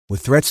With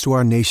threats to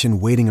our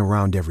nation waiting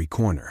around every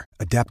corner,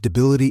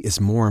 adaptability is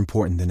more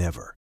important than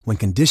ever. When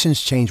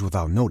conditions change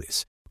without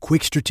notice,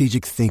 quick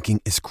strategic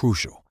thinking is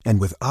crucial.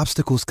 And with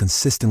obstacles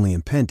consistently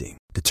impending,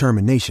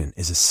 determination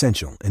is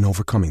essential in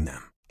overcoming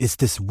them. It's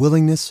this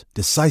willingness,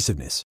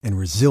 decisiveness, and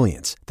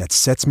resilience that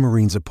sets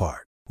Marines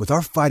apart. With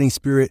our fighting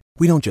spirit,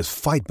 we don't just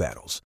fight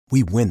battles,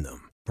 we win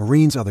them.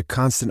 Marines are the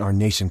constant our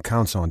nation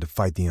counts on to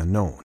fight the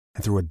unknown.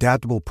 And through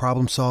adaptable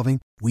problem solving,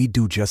 we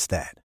do just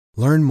that.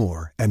 Learn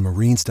more at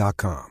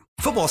marines.com.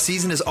 Football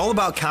season is all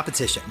about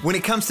competition. When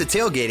it comes to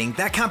tailgating,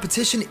 that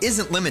competition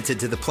isn't limited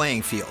to the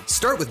playing field.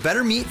 Start with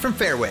better meat from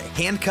Fairway.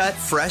 Hand-cut,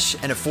 fresh,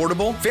 and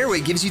affordable, Fairway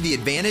gives you the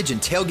advantage in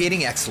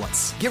tailgating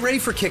excellence. Get ready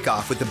for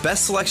kickoff with the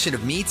best selection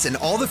of meats and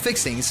all the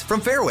fixings from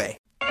Fairway.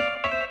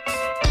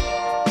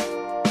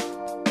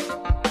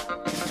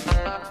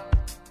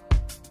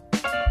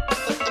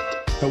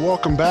 And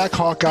welcome back,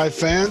 Hawkeye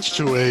fans,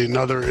 to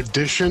another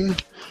edition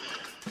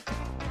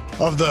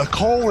of the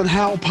Cole and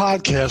Hal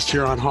podcast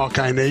here on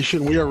Hawkeye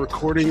Nation. We are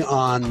recording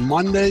on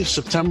Monday,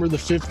 September the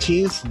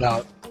 15th,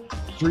 about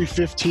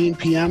 3:15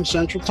 p.m.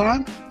 Central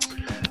Time.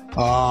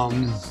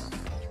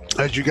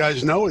 As you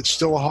guys know, it's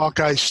still a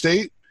Hawkeye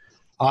state.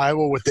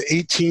 Iowa with the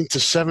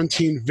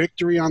 18-17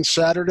 victory on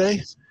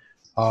Saturday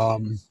at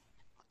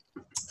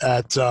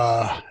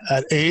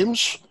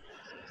Ames.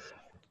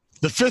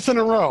 The fifth in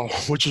a row,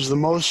 which is the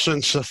most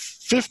since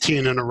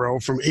 15 in a row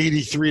from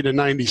 83 to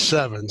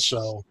 97.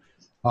 So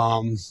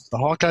the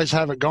Hawkeyes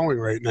have it going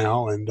right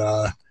now, and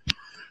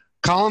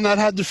Colin, that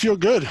had to feel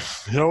good.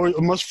 It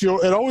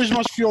always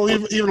must feel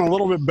even a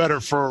little bit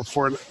better for a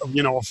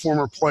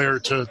former player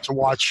to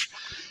watch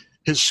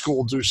his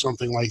school do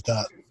something like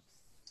that.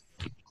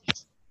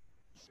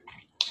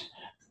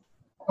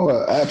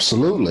 Well,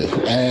 absolutely,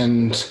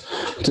 and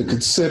to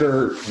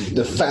consider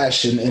the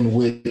fashion in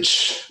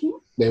which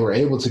they were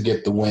able to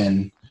get the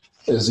win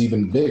is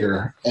even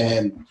bigger.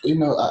 And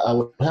I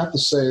would have to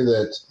say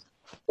that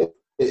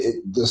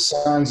the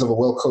signs of a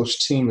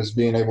well-coached team is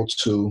being able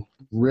to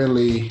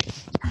really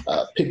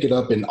pick it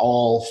up in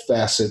all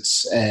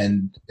facets,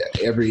 and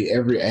every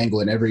angle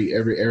and every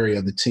area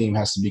of the team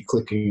has to be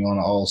clicking on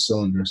all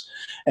cylinders.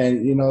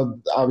 And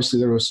obviously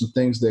there were some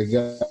things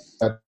that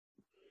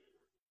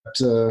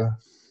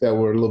that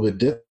were a little bit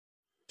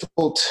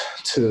difficult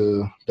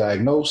to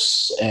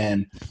diagnose,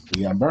 and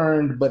we got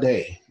burned. But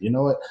hey, you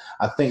know what?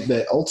 I think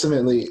that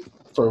ultimately,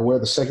 for where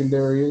the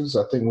secondary is,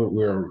 I think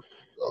we're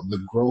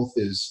the growth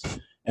is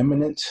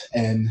imminent,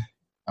 and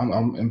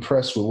I'm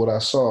impressed with what I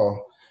saw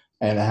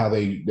and how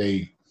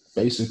they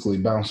basically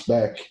bounced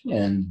back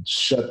and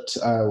shut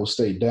Iowa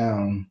State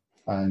down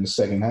in the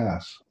second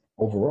half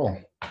overall.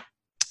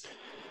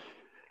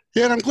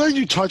 Yeah, and I'm glad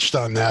you touched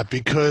on that,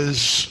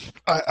 because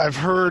I've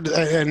heard,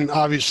 and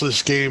obviously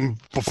this game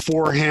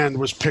beforehand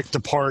was picked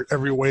apart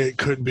every way it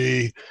could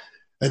be,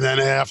 and then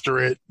after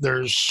it,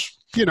 there's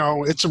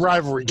it's a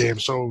rivalry game,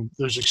 so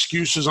there's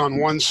excuses on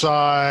one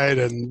side,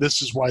 and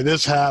this is why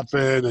this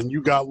happened, and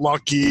you got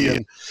lucky,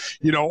 and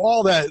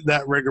all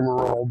that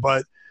rigmarole.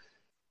 But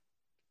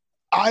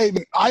I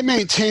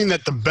maintain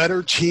that the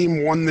better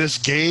team won this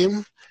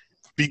game,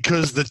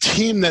 because the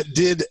team that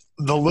did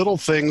the little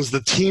things,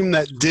 the team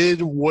that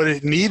did what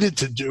it needed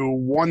to do,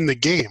 won the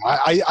game.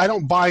 I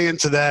don't buy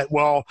into that.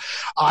 Well,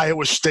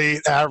 Iowa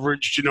State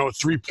averaged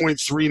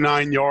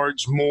 3.39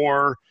 yards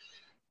more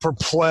per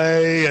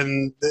play,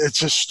 and it's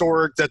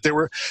historic that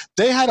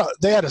they had a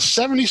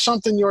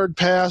 70-something yard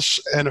pass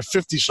and a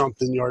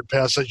 50-something yard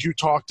pass, as you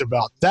talked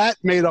about. That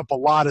made up a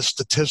lot of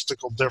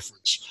statistical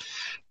difference.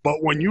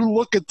 But when you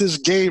look at this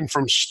game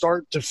from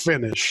start to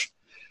finish,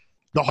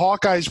 the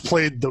Hawkeyes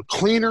played the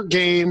cleaner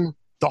game.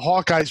 The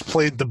Hawkeyes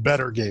played the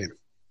better game.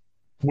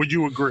 Would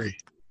you agree?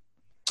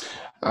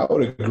 I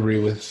would agree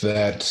with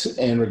that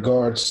in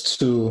regards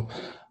to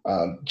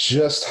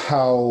just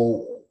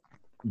how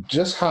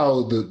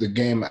the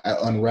game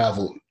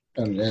unraveled,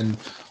 and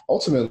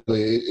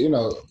ultimately,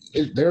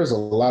 there's a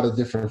lot of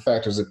different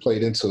factors that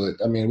played into it.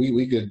 I mean,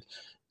 we could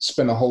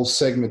spend a whole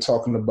segment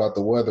talking about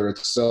the weather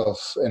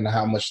itself and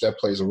how much that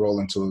plays a role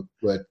into it,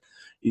 but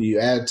you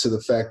add to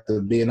the fact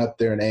of being up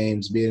there in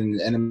Ames, being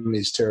in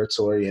enemy's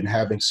territory, and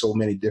having so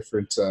many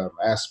different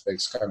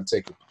aspects kind of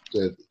take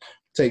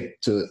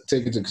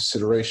into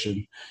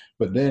consideration.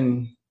 But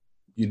then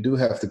you do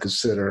have to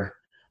consider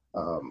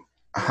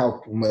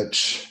how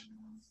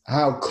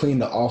clean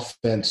the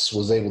offense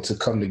was able to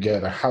come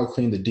together, how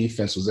clean the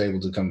defense was able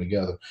to come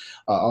together.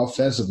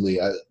 Offensively,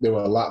 there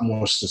were a lot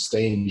more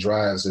sustained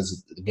drives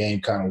as the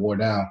game kind of wore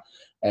down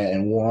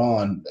and wore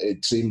on.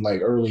 It seemed like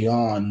early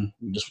on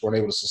we just weren't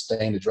able to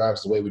sustain the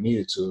drives the way we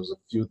needed to. It was a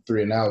few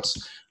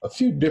 3-and-outs, a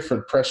few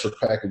different pressure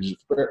packages,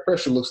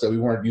 pressure looks that we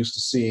weren't used to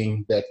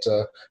seeing that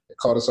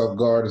caught us off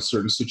guard in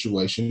certain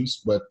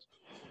situations. But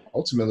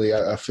ultimately,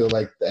 I feel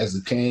like as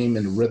the game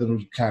and the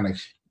rhythm kind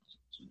of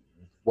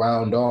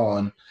wound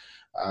on,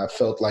 I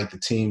felt like the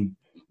team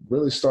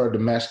really started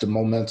to match the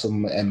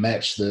momentum and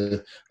match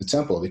the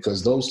tempo,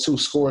 because those two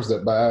scores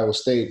that by Iowa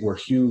State were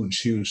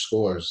huge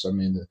scores. I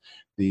mean,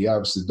 the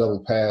obviously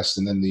double pass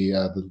and then the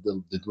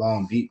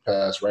long deep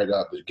pass right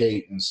out the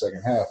gate in the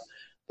second half.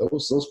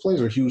 Those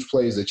plays are huge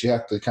plays that you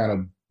have to kind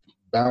of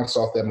bounce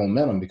off that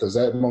momentum, because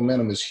that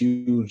momentum is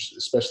huge,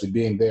 especially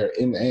being there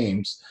in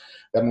Ames.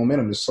 That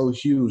momentum is so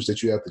huge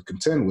that you have to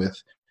contend with.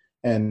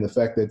 And the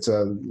fact that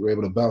we're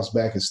able to bounce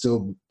back and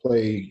still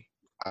play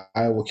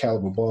Iowa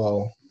caliber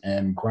ball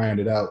and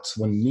grind it out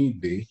when need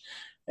be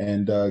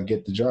and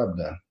get the job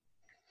done.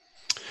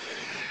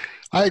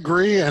 I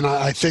agree, and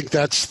I think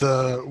that's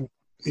the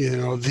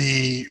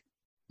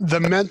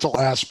mental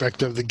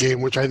aspect of the game,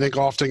 which I think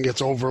often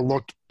gets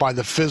overlooked by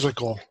the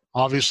physical.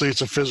 Obviously,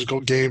 it's a physical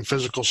game,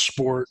 physical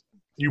sport.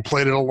 You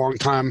played it a long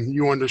time.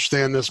 You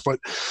understand this, but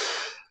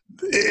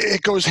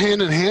it goes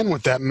hand in hand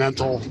with that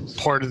mental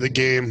part of the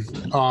game.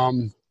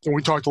 And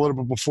we talked a little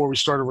bit before we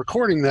started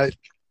recording that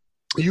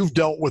you've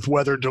dealt with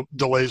weather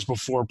delays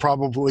before,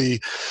 probably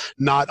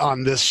not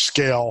on this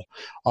scale.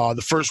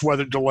 The first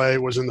weather delay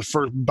was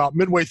about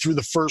midway through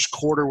the first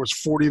quarter, was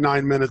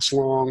 49 minutes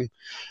long.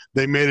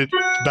 They made it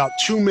about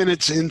 2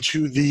 minutes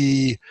into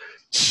the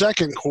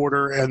second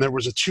quarter, and there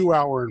was a 2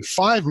 hour and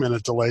 5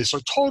 minute delay. So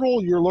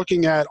total, you're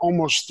looking at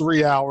almost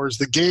 3 hours.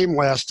 The game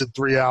lasted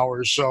 3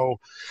 hours. So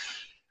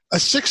a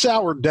 6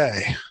 hour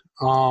day,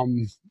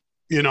 from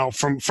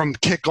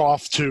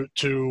kickoff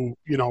to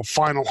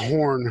final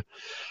horn.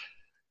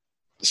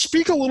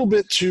 Speak a little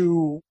bit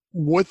to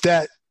what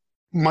that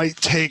might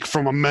take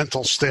from a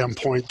mental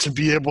standpoint to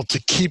be able to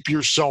keep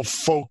yourself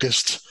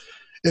focused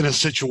in a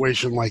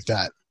situation like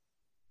that.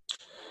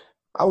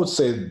 I would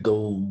say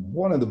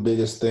one of the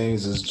biggest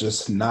things is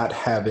just not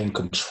having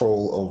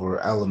control over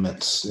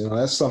elements.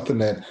 That's something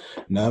that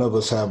none of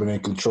us have any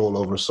control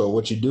over. So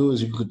what you do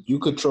is you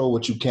control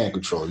what you can't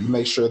control. You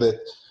make sure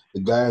that the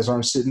guys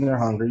aren't sitting there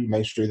hungry. You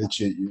make sure that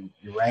you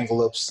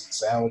wrangle up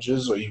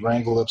sandwiches, or you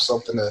wrangle up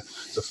something to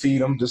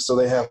feed them, just so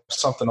they have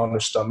something on their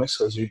stomachs.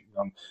 Because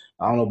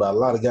I don't know about a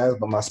lot of guys,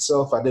 but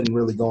myself, I didn't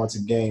really go into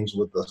games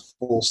with a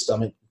full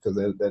stomach, because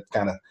that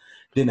kind of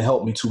didn't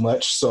help me too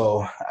much.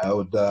 So I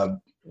would, by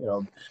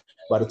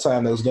the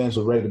time those games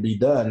were ready to be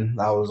done,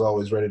 I was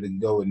always ready to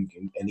go and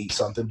eat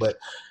something. But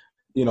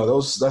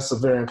that's a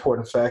very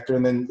important factor.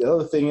 And then the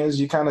other thing is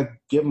you kind of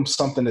give them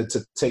something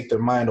to take their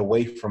mind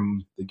away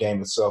from the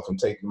game itself and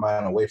take their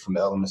mind away from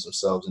the elements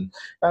themselves, and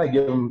kind of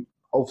give them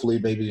hopefully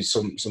maybe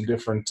some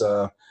different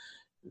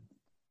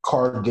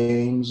card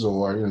games,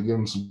 or give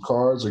them some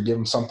cards, or give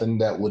them something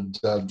that would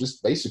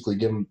just basically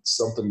give them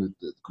something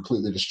to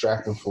completely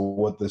distract them for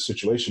what the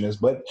situation is,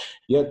 but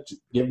yet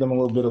give them a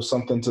little bit of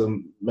something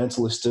to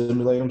mentally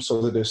stimulate them so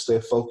that they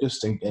stay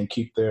focused and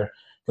keep their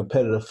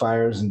competitive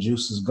fires and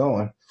juices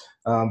going.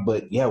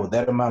 But yeah, with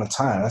that amount of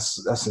time,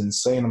 that's an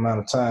insane amount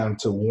of time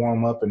to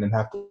warm up and then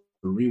have to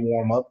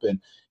re-warm up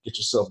and get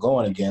yourself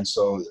going again.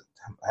 So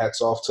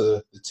hats off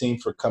to the team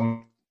for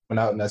coming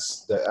out and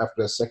after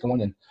that second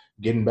one and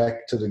getting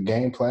back to the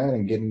game plan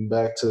and getting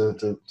back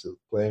to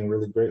playing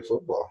really great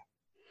football.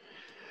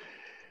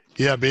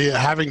 Yeah,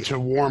 having to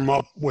warm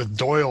up with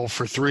Doyle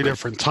for 3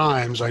 different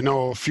times. I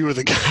know a few of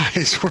the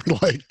guys were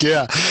like,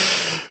 yeah,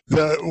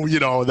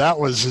 that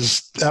was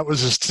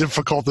as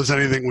difficult as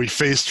anything we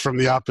faced from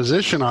the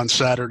opposition on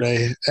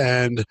Saturday.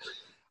 And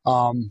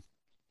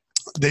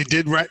they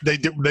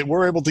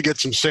were able to get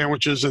some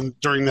sandwiches, and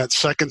during that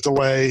second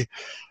delay,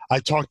 I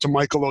talked to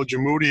Michael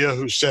Ojemudia,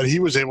 who said he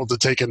was able to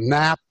take a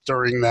nap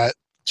during that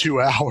 2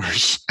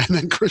 hours. And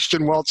then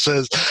Christian Welch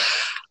says,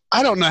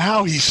 I don't know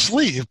how he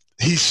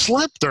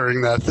slept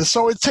during that.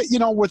 So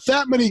with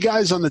that many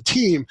guys on the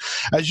team,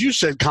 as you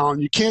said, Colin,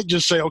 you can't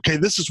just say, okay,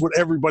 this is what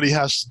everybody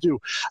has to do.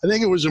 I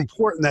think it was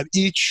important that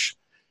each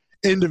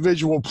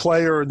individual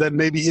player, then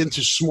maybe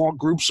into small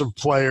groups of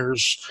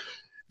players,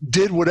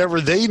 did whatever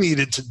they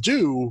needed to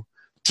do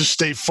to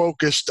stay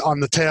focused on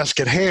the task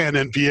at hand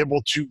and be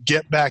able to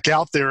get back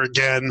out there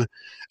again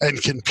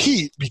and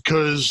compete.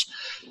 Because,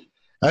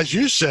 as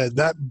you said,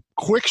 that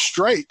quick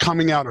strike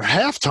coming out of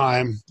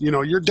halftime,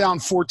 you're down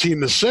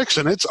 14-6,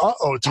 and it's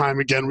time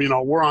again.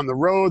 We're on the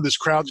road. This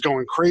crowd's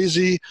going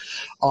crazy.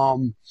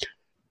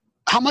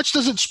 How much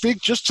does it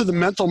speak just to the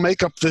mental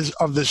makeup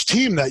of this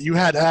team that you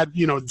had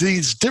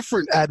these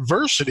different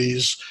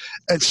adversities,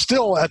 and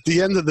still at the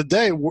end of the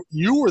day,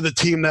 you were the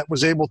team that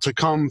was able to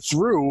come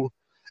through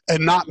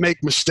and not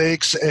make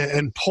mistakes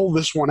and pull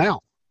this one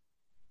out?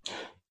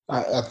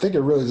 I think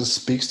it really just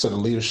speaks to the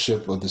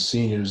leadership of the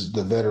seniors,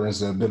 the veterans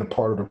that have been a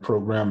part of the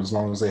program as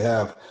long as they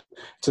have,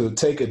 to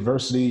take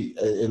adversity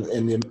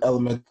in the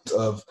element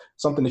of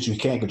something that you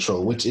can't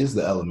control, which is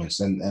the elements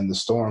and the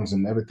storms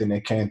and everything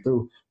that came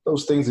through.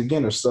 Those things,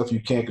 again, are stuff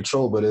you can't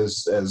control, but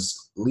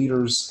as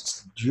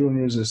leaders,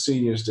 juniors and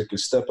seniors that can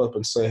step up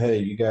and say, hey,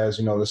 you guys,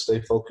 let's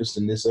stay focused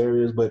in this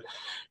areas, but,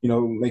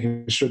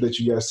 making sure that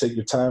you guys take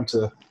your time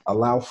to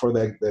allow for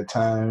that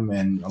time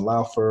and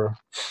allow for,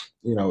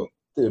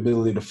 the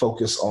ability to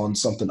focus on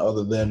something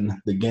other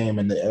than the game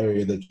in the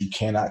area that you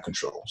cannot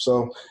control.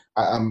 So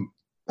I'm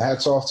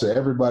hats off to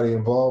everybody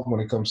involved when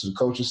it comes to the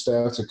coaching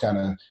staff to kind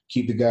of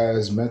keep the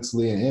guys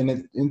mentally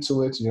and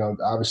into it.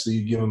 Obviously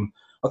you give them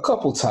a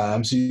couple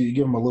times. You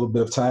give them a little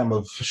bit of time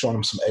of showing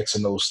them some X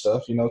and O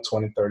stuff,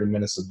 20, 30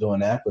 minutes of doing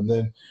that. But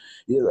then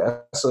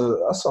that's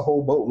a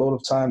whole boatload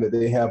of time that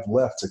they have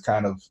left to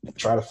kind of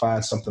try to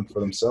find something for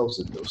themselves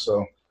to do.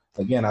 So,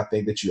 again, I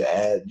think that you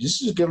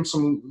just give them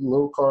some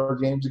little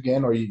card games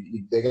again, or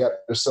they got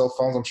their cell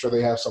phones. I'm sure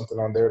they have something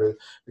on there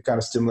to kind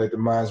of stimulate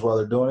their minds while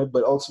they're doing it.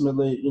 But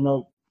ultimately,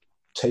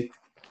 take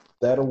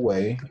that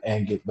away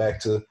and get back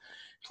to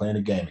playing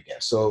the game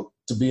again. So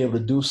to be able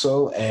to do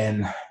so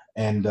and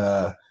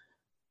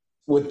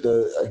with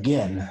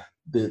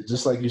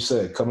just like you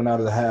said, coming out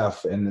of the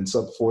half and it's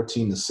up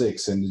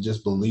 14-6, and to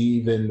just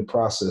believe in the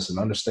process and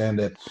understand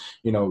that,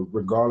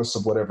 regardless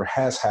of whatever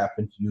has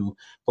happened, you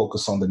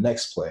focus on the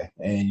next play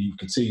and you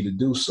continue to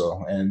do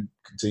so and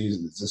continue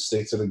to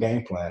stick to the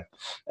game plan.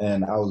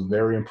 And I was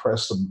very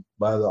impressed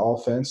by the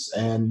offense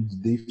and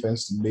the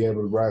defense to be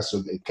able to rise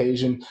to the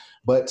occasion.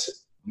 But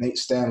Nate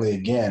Stanley,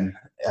 again,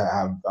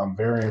 I'm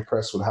very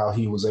impressed with how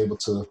he was able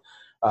to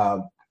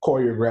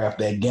choreograph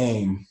that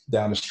game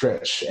down the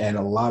stretch. And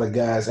a lot of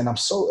guys,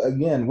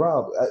 and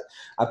Rob,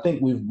 I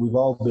think we've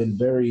all been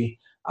very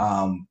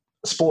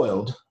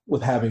spoiled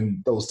with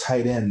having those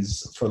tight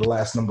ends for the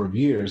last number of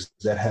years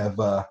that have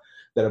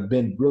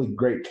been really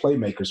great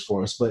playmakers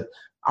for us. But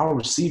our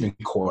receiving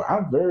core,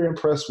 I'm very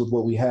impressed with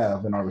what we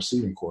have in our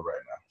receiving core right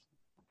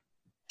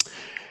now.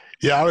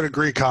 Yeah, I would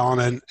agree,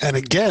 Colin. And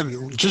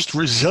again, just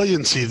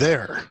resiliency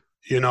there,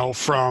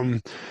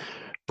 from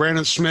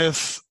Brandon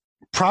Smith.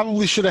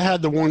 Probably should have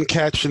had the one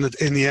catch in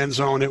the end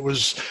zone. It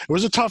was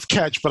a tough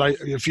catch, but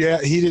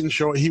he didn't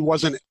show it. He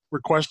wasn't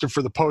requested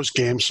for the post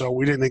game, so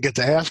we didn't get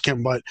to ask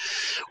him. But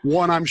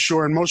one, I'm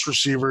sure, and most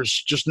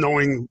receivers, just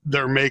knowing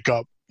their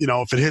makeup,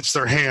 if it hits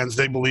their hands,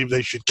 they believe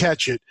they should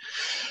catch it.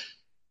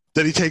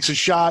 Then he takes a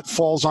shot,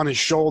 falls on his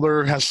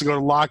shoulder, has to go to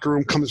the locker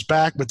room, comes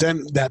back. But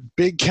then that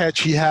big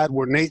catch he had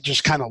where Nate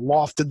just kind of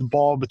lofted the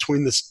ball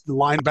between the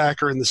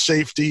linebacker and the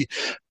safety,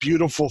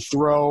 beautiful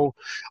throw.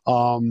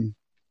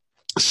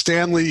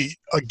 Stanley,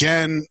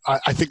 again,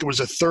 I think it was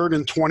a 3rd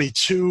and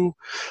 22,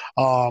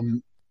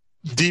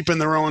 deep in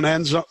their own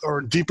end zone or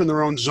deep in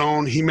their own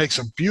zone. He makes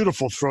a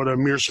beautiful throw to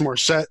Amir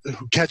Smorset,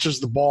 who catches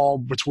the ball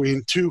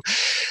between two.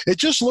 It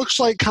just looks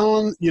like,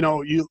 Colin,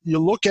 you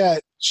look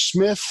at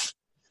Smith,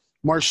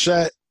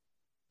 Marset,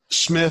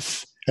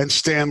 Smith, and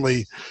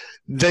Stanley.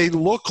 They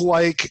look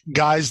like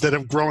guys that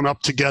have grown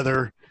up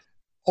together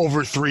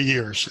over 3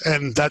 years.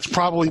 And that's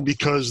probably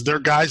because they're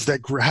guys that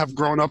have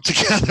grown up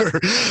together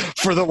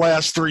for the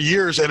last 3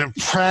 years and have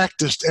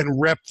practiced and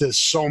repped this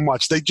so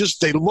much.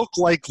 They look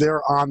like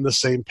they're on the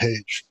same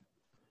page.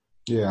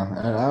 Yeah,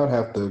 and I would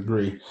have to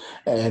agree.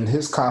 And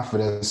his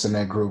confidence in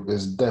that group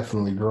is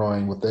definitely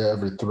growing with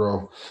every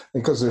throw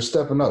because they're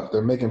stepping up.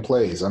 They're making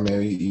plays. I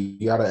mean,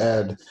 you got to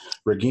add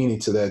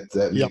Regini to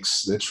that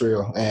mix, that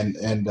trio. And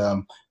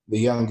the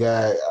young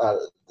guy,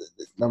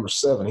 number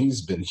 7,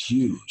 he's been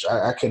huge.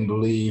 I can't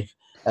believe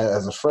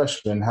as a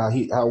freshman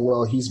how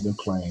well he's been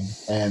playing.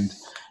 And,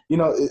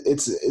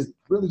 it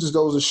really just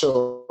goes to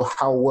show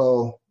how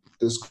well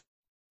this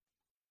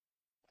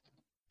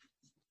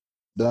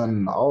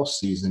done all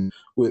season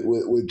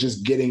with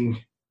just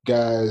getting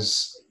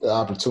guys the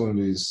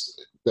opportunities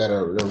that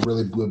are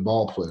really good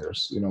ball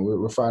players.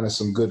 We're finding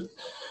some good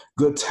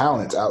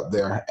talent out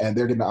there, and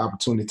they're getting the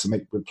opportunity to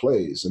make good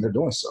plays, and they're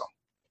doing so.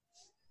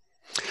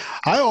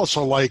 I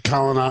also like,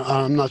 Colin,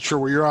 I'm not sure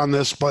where you're on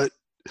this, but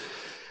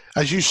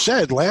as you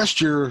said, last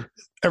year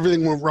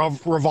everything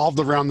revolved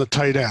around the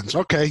tight ends.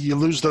 Okay, you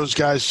lose those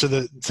guys to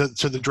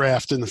the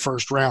draft in the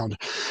first round.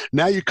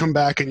 Now you come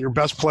back and your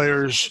best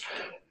players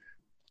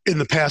in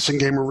the passing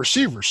game are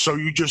receivers. So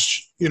you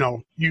just,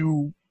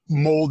 you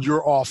mold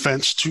your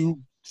offense to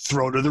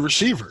throw to the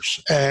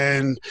receivers.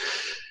 And,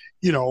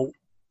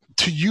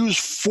 to use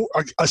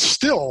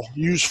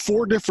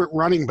four different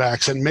running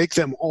backs and make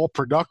them all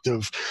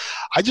productive.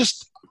 I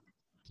just,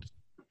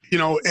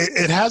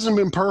 it hasn't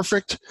been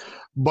perfect,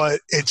 but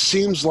it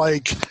seems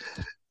like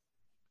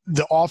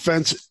the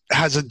offense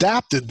has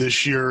adapted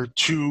this year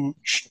to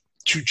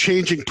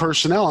changing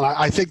personnel. And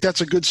I think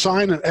that's a good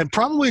sign and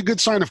probably a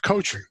good sign of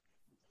coaching.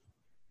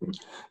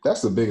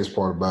 That's the biggest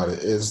part about it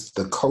is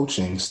the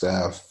coaching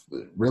staff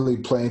really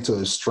playing to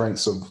the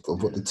strengths of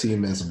what the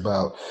team is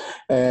about.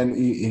 And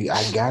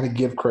I got to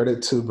give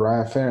credit to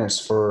Brian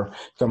Ferentz for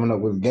coming up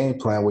with a game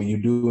plan where you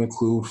do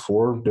include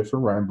 4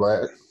 different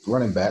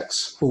running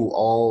backs who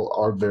all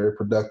are very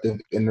productive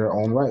in their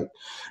own right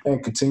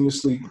and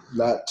continuously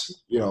not,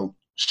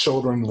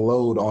 shouldering the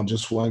load on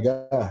just one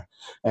guy.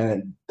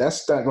 And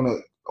that's not going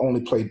to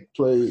only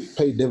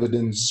pay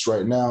dividends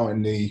right now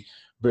in the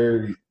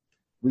very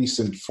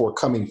recent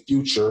forthcoming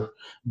future,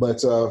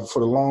 but for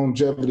the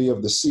longevity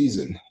of the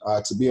season,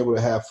 to be able to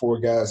have 4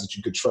 guys that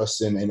you could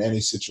trust in any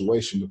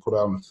situation to put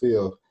out on the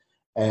field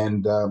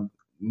and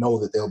know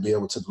that they'll be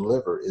able to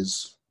deliver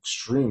is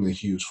extremely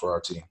huge for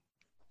our team.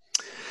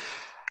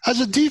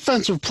 As a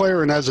defensive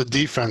player and as a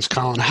defense,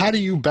 Colin, how do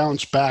you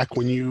bounce back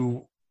when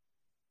you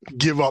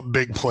give up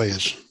big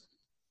plays?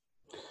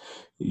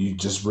 You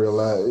just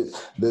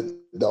realize the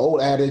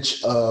old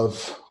adage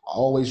of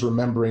always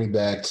remembering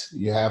that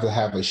you have to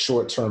have a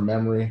short-term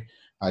memory.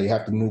 You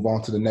have to move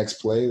on to the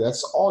next play.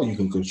 That's all you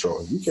can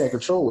control. You can't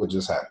control what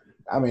just happened.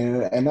 I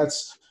mean, and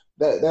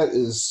that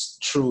is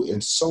true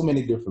in so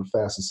many different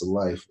facets of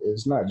life.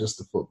 It's not just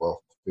the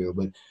football field,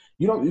 but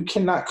you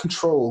cannot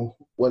control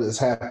what has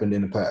happened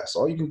in the past.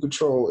 All you can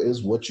control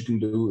is what you can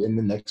do in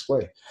the next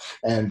play.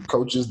 And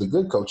coaches, the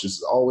good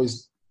coaches,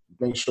 always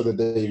make sure that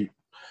they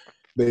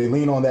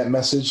lean on that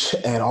message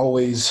and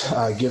always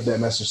give that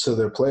message to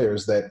their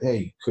players that,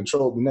 hey,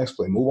 control the next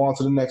play. Move on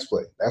to the next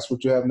play. That's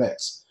what you have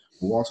next.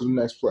 Move on to the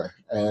next play.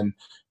 And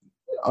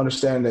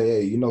understand that,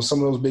 hey,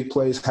 some of those big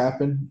plays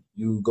happen.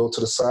 You go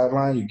to the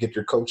sideline, you get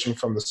your coaching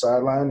from the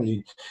sideline,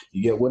 you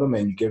get with them,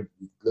 and you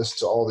listen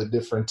to all the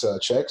different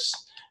checks,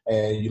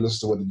 and you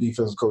listen to what the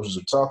defensive coaches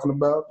are talking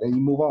about, and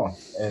you move on.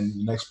 And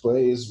the next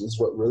play is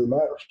what really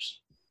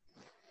matters.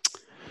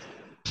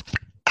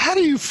 How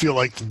do you feel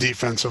like the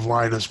defensive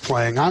line is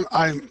playing? I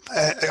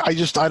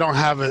don't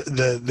have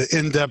the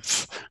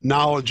in-depth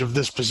knowledge of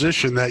this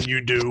position that you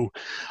do.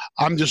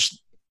 I'm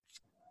just,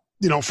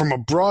 from a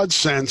broad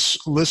sense,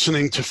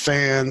 listening to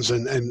fans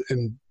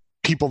and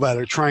people that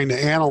are trying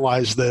to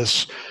analyze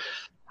this.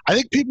 I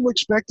think people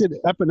expected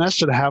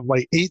Epenesa to have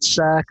like 8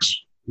 sacks,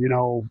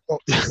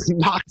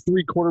 knock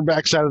 3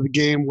 quarterbacks out of the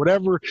game,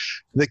 whatever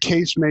the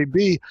case may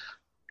be.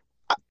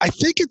 I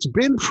think it's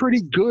been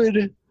pretty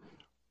good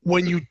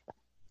when you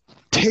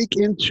take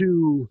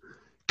into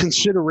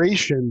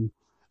consideration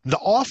the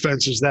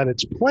offenses that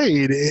it's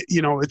played.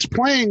 It's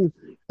playing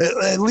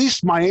at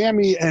least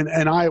Miami and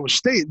Iowa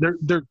State.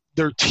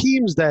 They're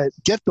teams that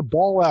get the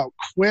ball out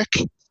quick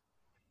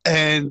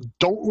and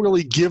don't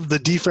really give the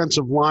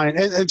defensive line,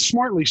 and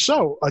smartly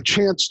so, a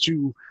chance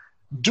to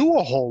do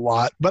a whole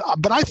lot. But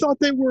I thought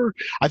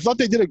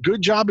they did a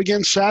good job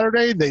against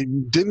Saturday. They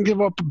didn't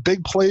give up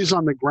big plays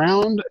on the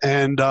ground,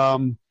 and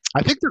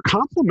I think they're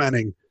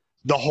complimenting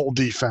the whole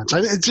defense.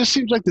 It just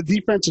seems like the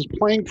defense is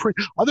playing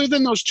other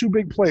than those 2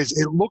 big plays,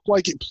 it looked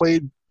like it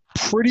played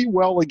pretty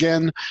well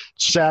again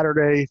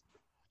Saturday.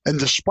 And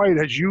despite,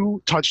 as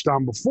you touched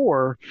on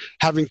before,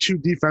 having 2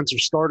 defensive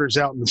starters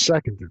out in the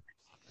secondary.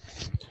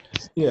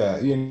 Yeah,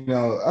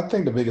 I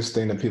think the biggest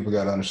thing that people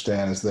got to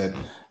understand is that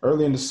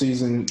early in the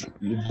season,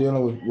 you're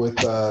dealing with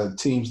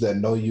teams that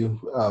know you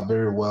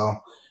very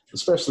well,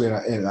 especially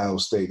in Iowa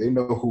State. They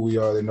know who we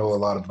are. They know a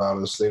lot about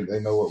us.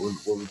 They know what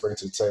we bring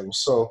to the table.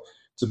 So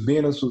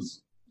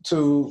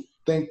to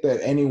think that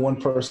any one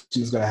person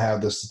is going to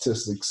have the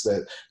statistics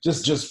that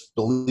just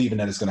believing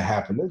that it's going to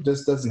happen, it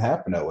just doesn't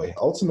happen that way.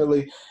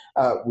 Ultimately,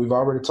 we've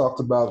already talked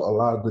about a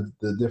lot of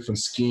the different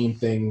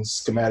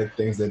schematic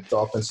things that the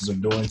offenses are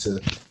doing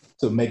to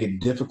make it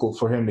difficult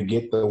for him to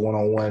get the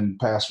one-on-one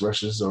pass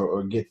rushes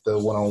or get the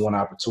one-on-one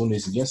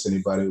opportunities against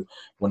anybody.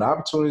 When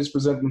opportunities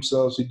present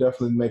themselves, he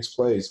definitely makes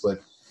plays. But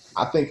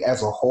I think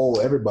as a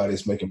whole,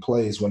 everybody's making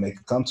plays when they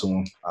can come to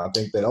him. I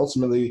think that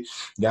ultimately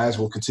guys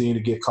will continue to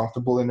get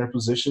comfortable in their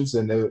positions,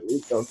 and the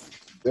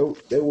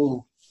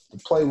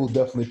play will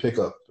definitely pick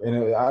up.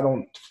 And I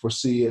don't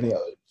foresee any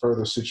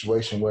further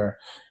situation where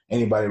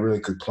anybody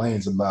really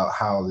complains about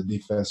how the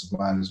defensive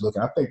line is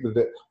looking. I think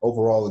that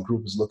overall the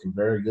group is looking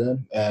very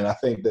good, and I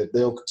think that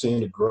they'll continue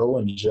to grow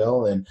and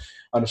gel and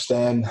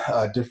understand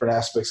different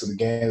aspects of the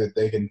game that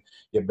they can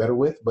get better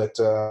with. But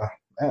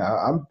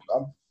I'm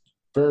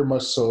very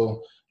much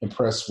so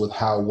impressed with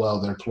how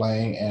well they're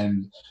playing,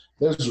 and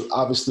there's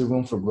obviously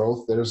room for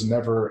growth. There's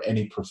never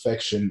any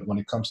perfection when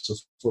it comes to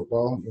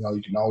football.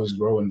 You can always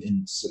grow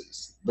in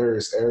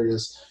various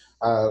areas.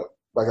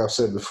 Like I've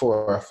said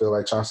before, I feel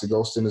like Chauncey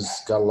Golston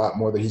has got a lot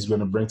more that he's going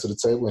to bring to the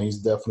table, and he's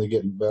definitely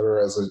getting better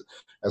as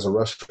a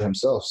rusher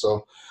himself.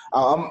 So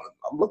I'm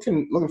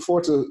looking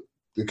forward to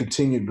the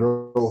continued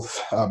growth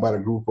by the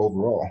group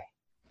overall.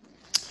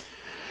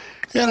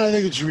 Yeah, and I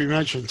think it should be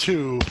mentioned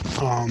too,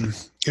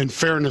 in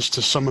fairness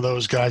to some of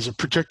those guys,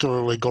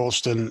 particularly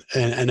Golston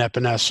and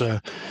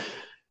Epenesa,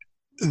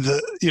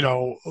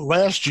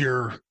 last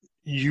year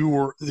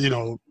you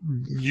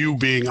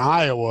being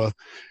Iowa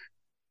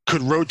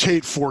could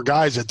rotate 4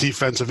 guys at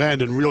defensive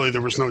end, and really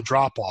there was no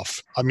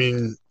drop-off. I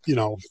mean,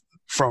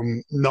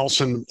 from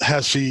Nelson,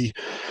 Hesse,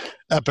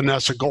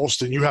 Epenesa,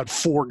 Golston, you had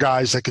 4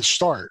 guys that could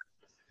start.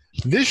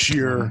 This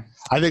year,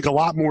 I think a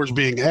lot more is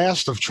being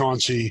asked of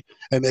Chauncey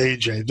and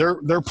AJ.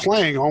 They're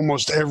playing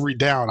almost every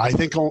down. I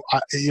think,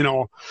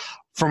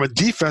 from a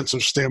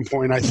defensive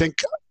standpoint, I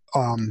think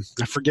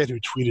I forget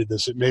who tweeted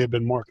this. It may have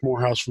been Mark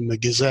Morehouse from the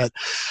Gazette.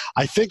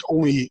 I think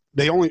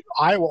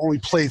Iowa only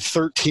played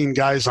 13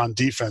 guys on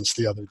defense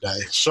the other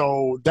day.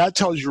 So that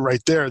tells you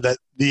right there that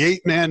the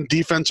 8-man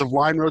defensive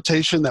line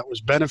rotation that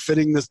was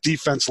benefiting this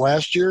defense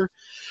last year,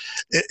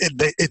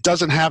 it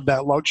doesn't have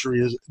that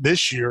luxury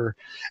this year,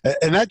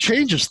 and that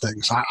changes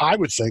things. I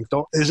would think,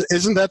 though,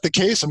 isn't that the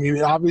case? I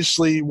mean,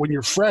 obviously, when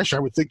you're fresh, I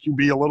would think you'd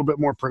be a little bit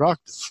more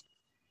productive.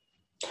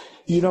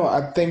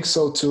 I think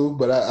so too,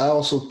 but I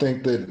also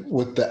think that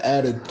with the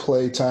added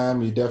play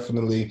time, you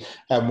definitely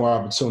have more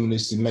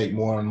opportunities to make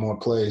more and more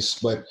plays.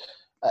 But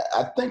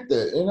I think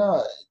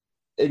that,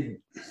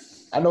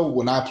 I know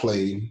when I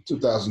played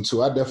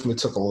 2002, I definitely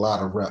took a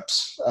lot of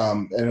reps,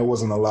 and it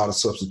wasn't a lot of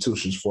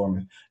substitutions for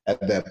me at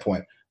that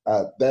point.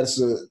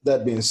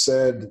 That being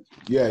said,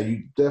 yeah,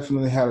 you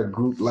definitely had a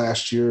group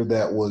last year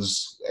that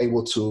was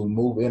able to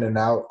move in and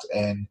out,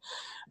 and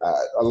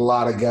a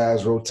lot of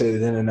guys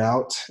rotated in and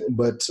out.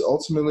 But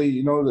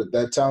ultimately,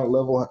 that talent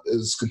level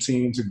is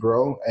continuing to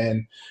grow,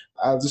 and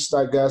just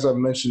like guys I've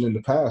mentioned in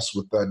the past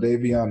with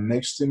Davion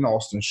Nixon,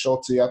 Austin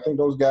Schulte, I think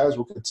those guys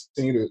will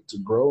continue to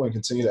grow and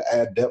continue to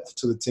add depth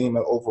to the team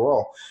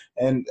overall.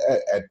 And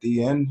at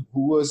the end,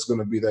 who is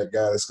going to be that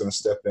guy that's going to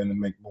step in and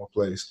make more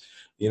plays?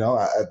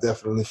 I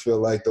definitely feel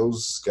like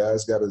those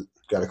guys got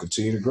to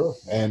continue to grow.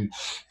 And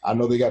I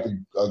know they got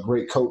a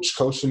great coach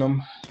coaching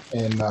them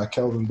in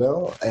Kelvin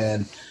Bell,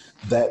 and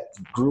that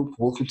group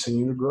will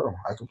continue to grow.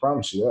 I can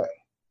promise you that.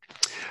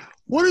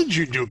 What did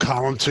you do,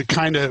 Colin, to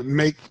kind of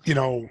make,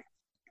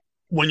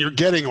 when you're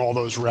getting all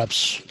those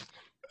reps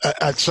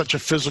at such a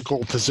physical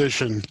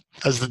position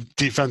as the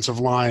defensive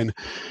line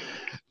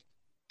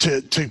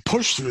to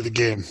push through the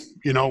game,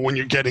 when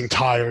you're getting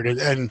tired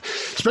and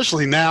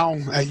especially now,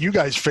 you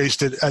guys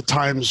faced it at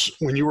times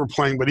when you were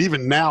playing, but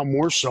even now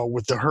more so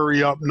with the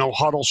hurry up, no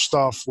huddle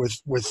stuff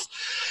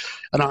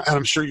and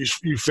I'm sure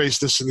you face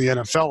this in the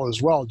NFL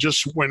as well,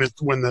 just when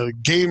the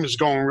game is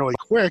going really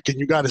quick and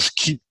you got to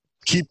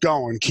keep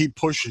going, keep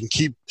pushing,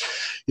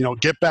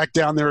 get back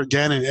down there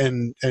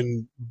again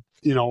and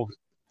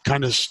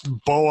kind of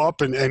bow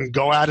up and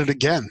go at it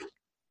again.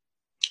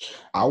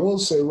 I will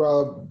say,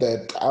 Rob,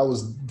 that I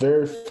was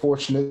very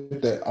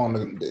fortunate that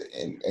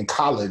in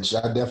college,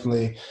 I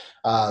definitely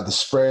the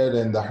spread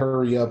and the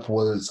hurry up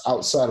was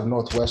outside of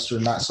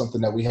Northwestern, not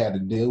something that we had to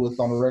deal with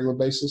on a regular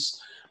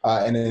basis.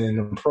 And then in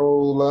the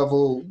pro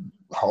level,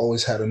 I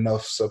always had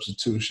enough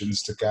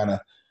substitutions to kind of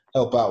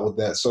help out with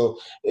that. So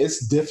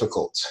it's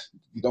difficult.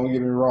 Don't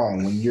get me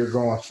wrong. When you're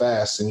going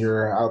fast and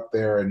you're out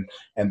there and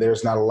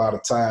there's not a lot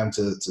of time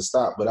to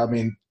stop. But, I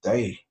mean,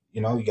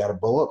 you got to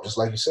bow up, just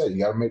like you said. You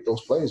got to make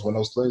those plays when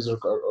those plays are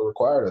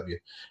required of you.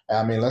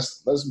 I mean,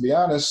 let's be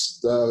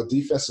honest.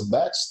 Defensive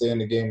backs stay in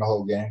the game the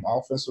whole game.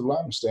 Offensive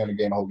linemen stay in the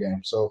game the whole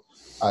game. So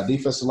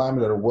defensive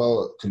linemen that are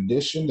well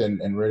conditioned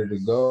and ready to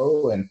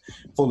go and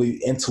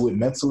fully into it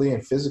mentally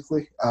and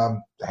physically,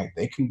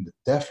 they can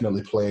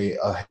definitely play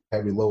a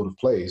heavy load of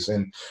plays.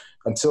 And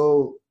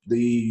until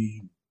the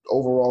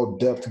overall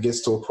depth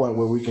gets to a point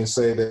where we can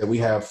say that we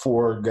have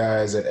four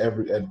guys at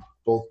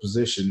both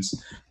positions,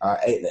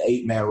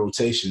 8-man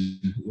rotation,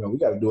 we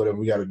got to do whatever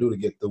we got to do to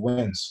get the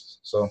wins.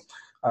 So,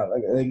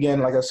 again,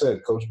 like I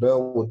said, Coach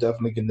Bell will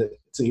definitely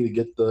continue to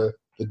get the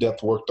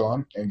depth worked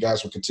on, and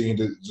guys will continue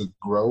to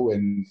grow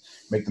and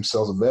make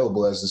themselves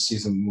available as the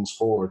season moves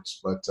forward.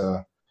 But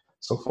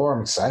so far,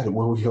 I'm excited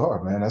where we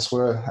are, man. That's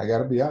where I got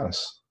to be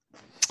honest.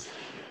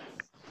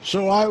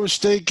 So Iowa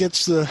State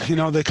gets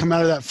they come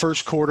out of that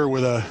first quarter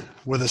with a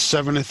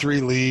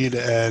 7-3 lead,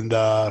 and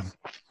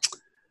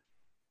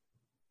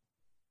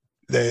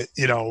they,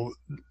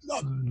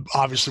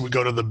 obviously we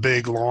go to the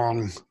big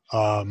long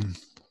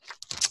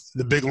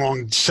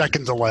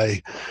second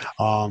delay.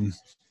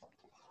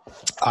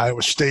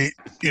 Iowa State,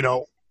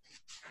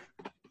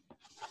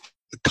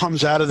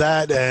 comes out of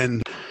that,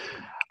 and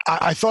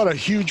I thought a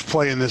huge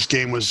play in this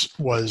game was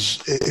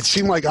it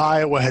seemed like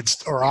Iowa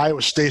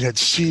State had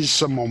seized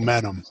some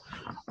momentum.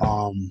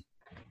 Gotten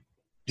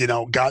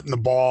the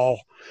ball,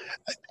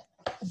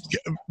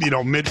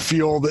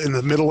 midfield in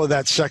the middle of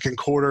that second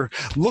quarter,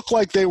 looked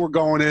like they were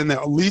going in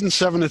there, leading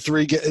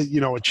 7-3, get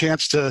a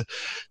chance to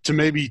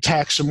maybe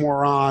tack some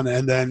more on,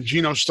 and then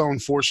Geno Stone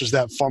forces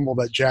that fumble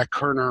that Jack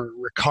Kerner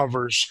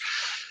recovers.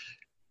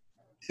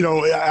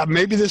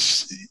 Maybe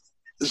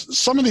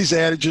some of these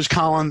adages,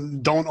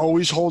 Colin, don't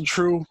always hold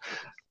true,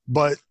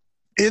 but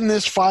in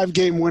this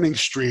 5-game winning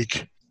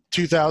streak,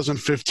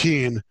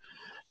 2015,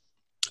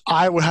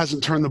 Iowa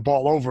hasn't turned the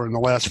ball over in the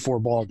last 4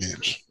 ball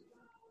games,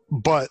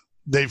 but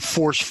they've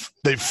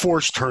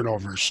forced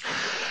turnovers.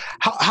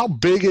 How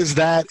big is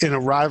that in a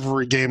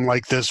rivalry game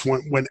like this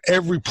when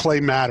every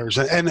play matters?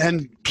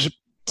 And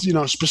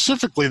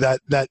specifically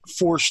that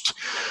forced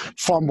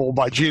fumble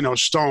by Geno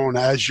Stone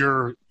as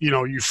you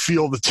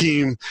feel the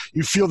team,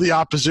 you feel the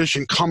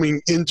opposition coming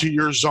into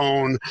your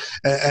zone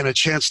and a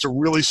chance to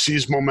really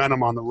seize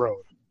momentum on the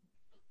road.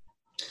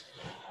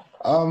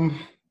 I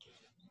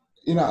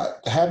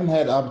haven't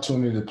had the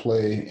opportunity to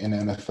play in the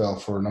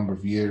NFL for a number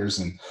of years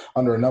and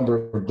under a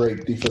number of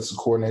great defensive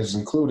coordinators,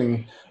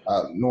 including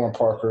Norm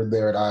Parker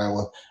there at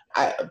Iowa.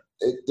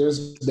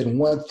 There's been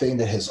one thing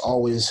that has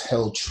always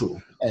held true,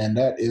 and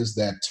that is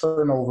that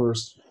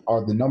turnovers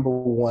are the number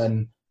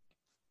one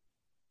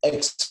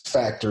X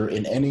factor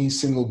in any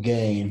single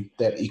game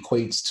that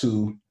equates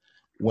to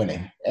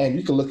winning. And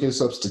you can look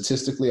this up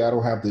statistically. I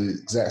don't have the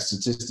exact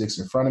statistics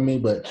in front of me,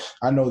 but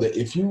I know that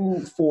if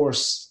you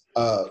force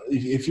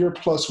if you're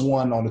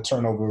 +1 on the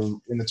turnover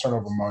in the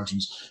turnover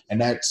margins, and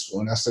that's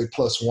when I say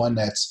 +1,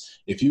 that's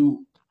if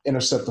you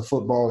intercept the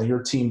football and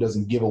your team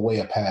doesn't give away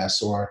a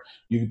pass, or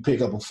you pick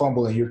up a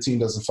fumble and your team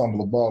doesn't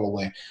fumble a ball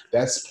away,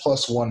 that's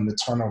 +1 in the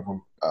turnover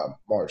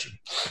margin.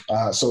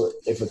 So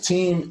if a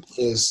team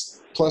is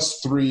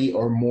 +3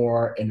 or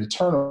more in the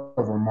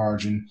turnover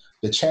margin,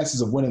 the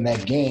chances of winning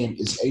that game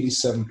is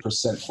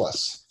 87%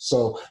 plus.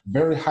 So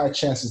very high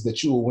chances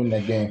that you will win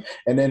that game.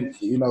 And then,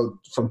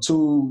 from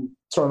 2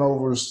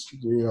 turnovers,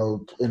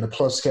 in the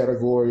plus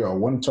category, or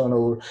 1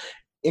 turnover,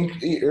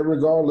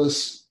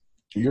 regardless,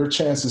 your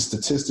chances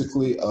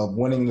statistically of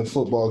winning the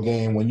football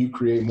game when you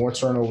create more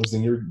turnovers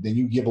than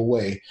you give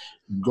away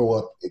go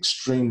up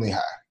extremely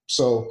high.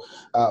 So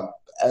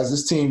as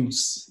this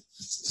team's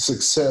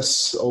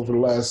success over the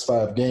last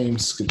 5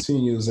 games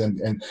continues,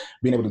 and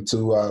being able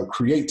to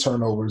create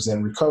turnovers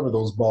and recover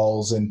those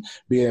balls and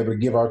be able to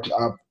give our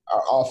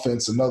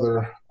offense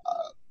another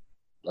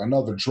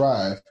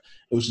drive,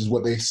 which is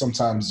what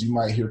sometimes you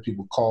might hear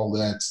people call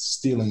that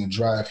stealing a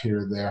drive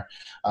here or there.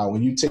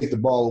 When you take the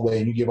ball away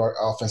and you give our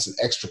offense an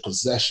extra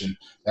possession,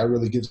 that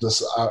really gives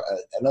us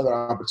another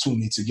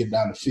opportunity to get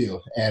down the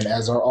field. And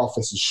as our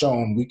offense has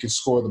shown, we can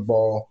score the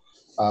ball,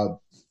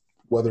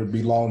 whether it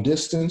be long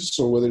distance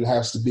or whether it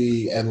has to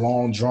be a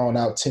long,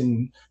 drawn-out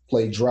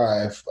 10-play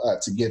drive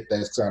to get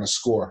that kind of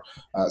score.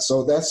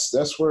 So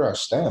that's where I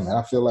stand, man.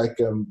 I feel like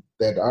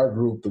that our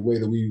group, the way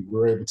that we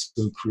were able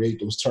to create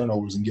those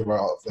turnovers and give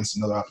our offense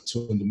another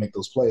opportunity to make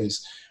those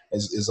plays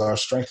is our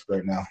strength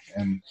right now.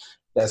 And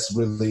that's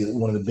really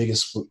one of the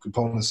biggest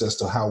components as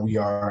to how we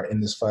are in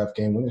this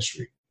 5-game winning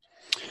streak.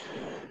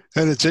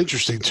 And it's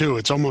interesting, too.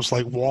 It's almost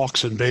like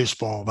walks in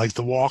baseball. Like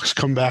the walks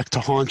come back to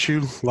haunt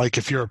you. Like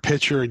if you're a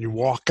pitcher and you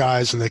walk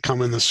guys and they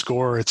come in the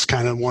score, it's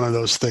kind of one of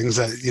those things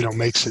that,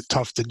 makes it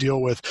tough to deal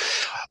with.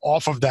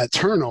 Off of that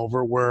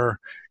turnover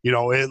where,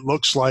 it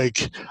looks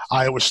like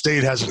Iowa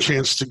State has a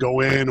chance to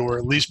go in or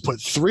at least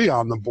put 3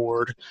 on the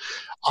board.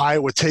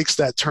 Iowa takes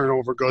that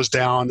turnover, goes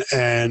down,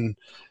 and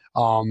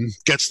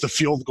gets the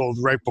field goal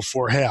right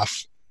before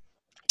half.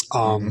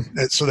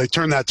 And so they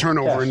turn that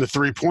turnover into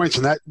 3 points,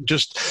 and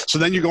so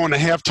then you go into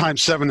halftime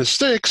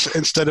 7-6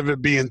 instead of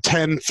it being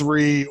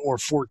 10-3 or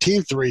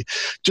 14-3.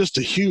 Just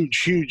a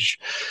huge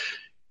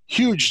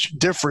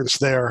difference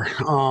there.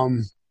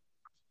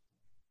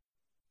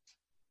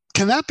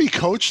 Can that be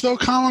coached though,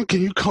 Colin?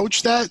 Can you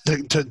coach that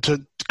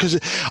because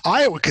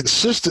Iowa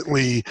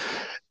consistently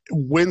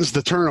wins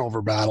the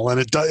turnover battle,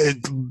 and it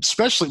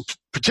especially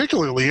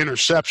particularly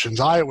interceptions.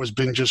 Iowa's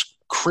been just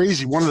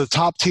crazy, one of the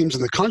top teams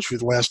in the country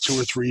the last 2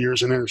 or 3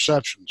 years in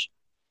interceptions.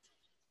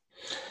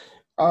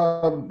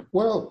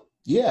 Well,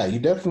 yeah, you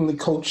definitely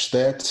coach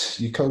that.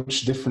 You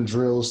coach different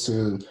drills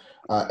to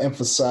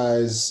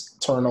emphasize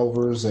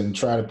turnovers and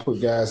try to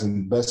put guys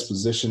in best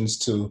positions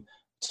to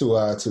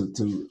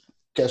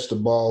catch the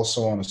ball,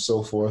 so on and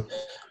so forth.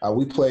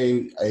 We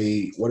play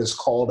what is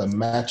called a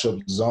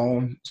matchup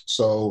zone.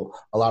 So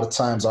a lot of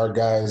times our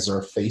guys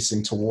are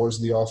facing towards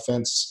the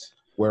offense,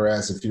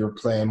 whereas if you're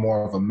playing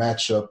more of a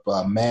matchup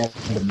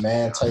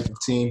man-to-man type of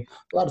team,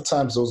 a lot of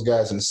times those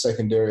guys in the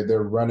secondary,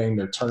 they're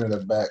turning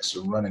their backs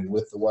or running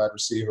with the wide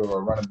receiver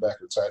or running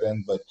back or tight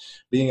end. But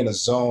being in a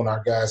zone,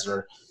 our guys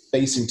are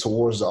facing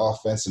towards the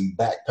offense and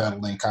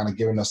backpedaling, kind of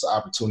giving us the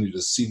opportunity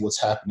to see what's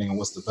happening and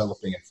what's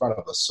developing in front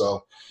of us.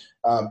 So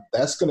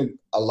that's going to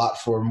allow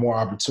for more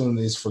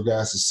opportunities for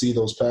guys to see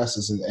those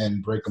passes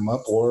and break them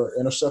up or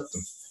intercept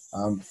them.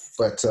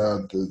 But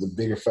the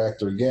bigger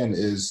factor, again,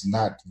 is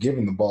not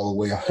giving the ball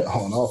away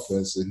on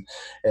offense and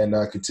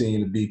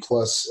continuing to be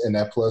plus in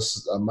that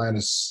plus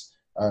minus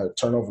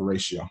turnover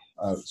ratio,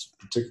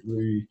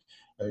 particularly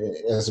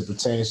as it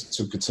pertains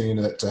to continue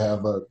to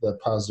have that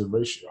positive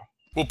ratio.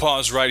 We'll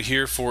pause right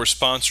here for a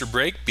sponsor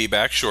break. Be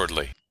back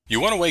shortly. You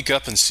want to wake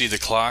up and see the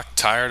clock?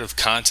 Tired of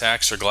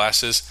contacts or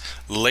glasses?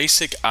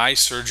 LASIK eye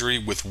surgery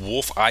with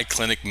Wolf Eye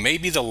Clinic may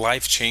be the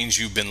life change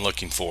you've been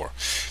looking for.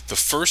 The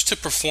first to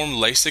perform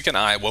LASIK in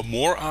Iowa,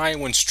 more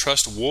Iowans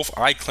trust Wolf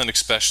Eye Clinic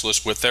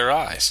specialists with their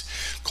eyes.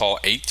 Call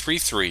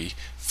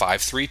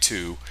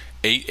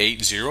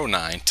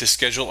 833-532-8809 to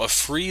schedule a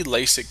free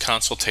LASIK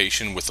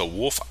consultation with a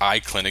Wolf Eye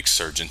Clinic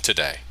surgeon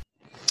today.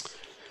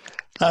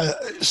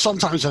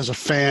 Sometimes as a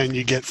fan,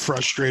 you get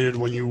frustrated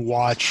when you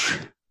watch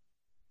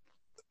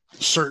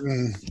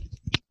certain,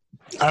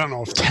 I don't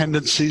know if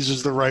tendencies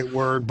is the right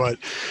word, but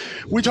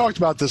we talked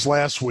about this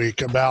last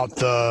week about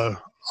the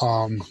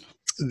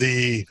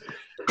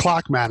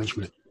clock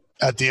management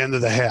at the end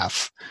of the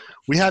half.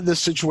 We had this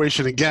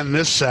situation again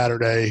this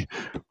Saturday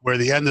where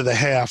the end of the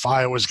half,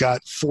 Iowa's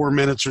got 4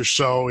 minutes or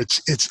so.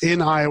 It's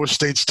in Iowa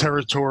State's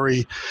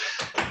territory.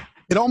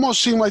 It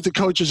almost seemed like the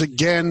coaches,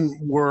 again,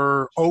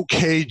 were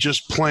okay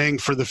just playing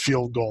for the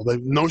field goal. They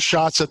no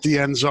shots at the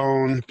end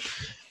zone.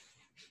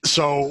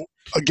 So,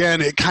 again,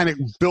 it kind of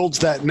builds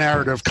that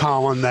narrative,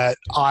 Colin, that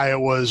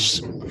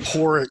Iowa's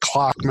poor at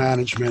clock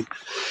management.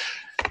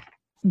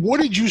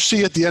 what did you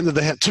see at the end of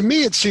the hand? To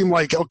me, it seemed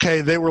like,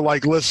 okay, they were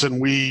like, listen,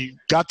 we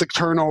got the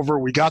turnover.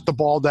 We got the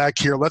ball back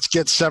here. Let's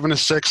get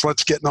 7-6.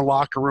 Let's get in the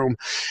locker room.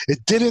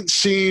 It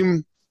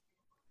seemed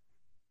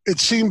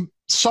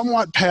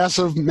somewhat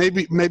passive.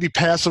 Maybe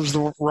passive is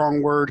the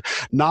wrong word.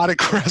 Not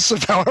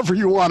aggressive, however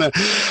you want to.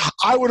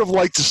 I would have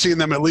liked to see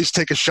them at least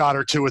take a shot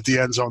or two at the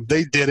end zone.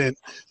 They didn't.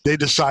 They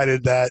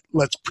decided that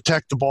let's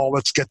protect the ball.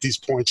 Let's get these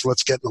points.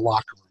 Let's get in the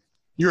locker room.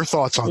 Your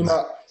thoughts on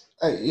that?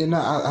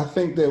 I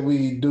think that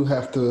we do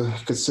have to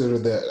consider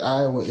that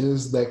Iowa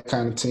is that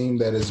kind of team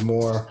that is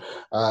more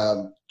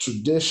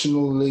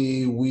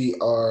traditionally we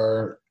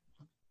are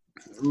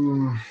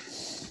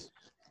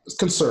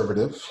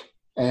conservative.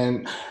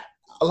 And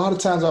a lot of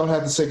times I would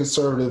have to say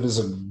conservative is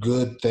a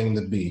good thing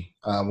to be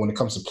when it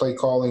comes to play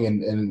calling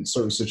and in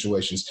certain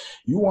situations.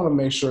 You want to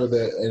make sure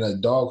that in a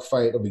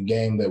dogfight of a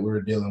game that we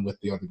were dealing with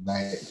the other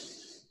night,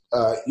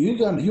 you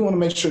want to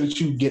make sure that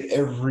you get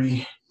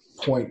every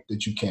point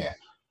that you can.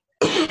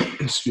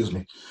 Excuse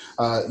me.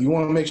 You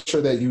want to make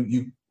sure that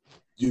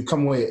you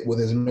come away with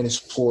as many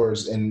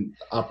scores and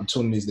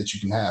opportunities that you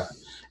can have.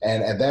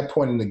 And at that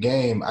point in the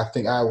game, I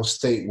think Iowa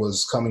State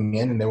was coming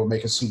in and they were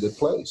making some good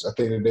plays. I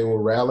think that they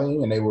were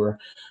rallying and they were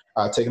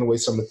taking away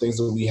some of the things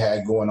that we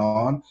had going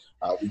on.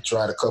 We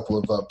tried a couple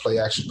of play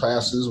action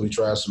passes. We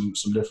tried some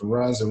different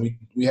runs, and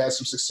we had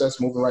some success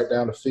moving right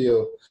down the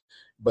field.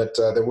 But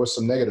there were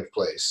some negative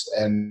plays,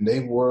 and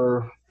they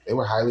were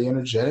highly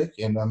energetic.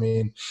 And I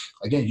mean,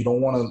 again, you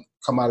don't want to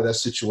come out of that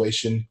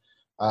situation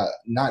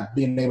not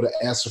being able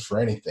to answer for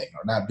anything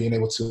or not being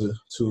able to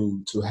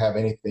have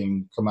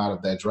anything come out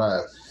of that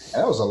drive.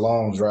 And that was a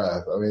long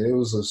drive. I mean, it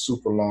was a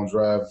super long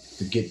drive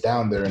to get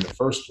down there in the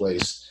first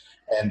place.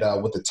 And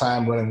with the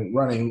time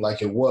running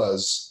like it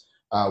was,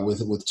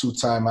 with 2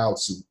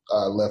 timeouts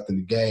left in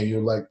the game,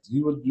 you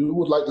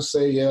would like to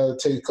say,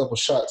 take a couple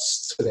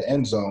shots to the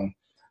end zone.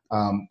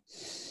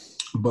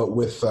 But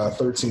with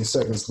 13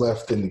 seconds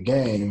left in the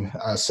game,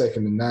 2nd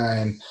and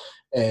 9,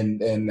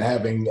 and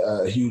having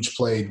a huge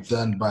play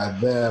done by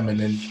them, and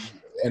then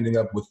ending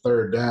up with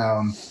 3rd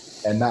down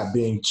and not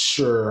being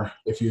sure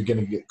if you're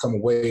going to come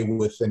away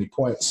with any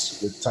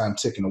points with time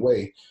ticking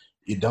away,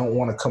 you don't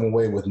want to come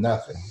away with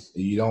nothing.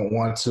 You don't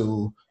want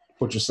to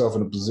put yourself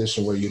in a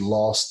position where you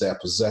lost that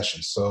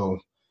possession. So,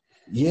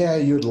 yeah,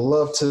 you'd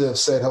love to have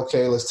said,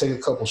 okay, let's take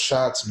a couple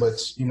shots, but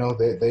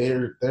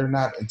they're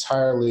not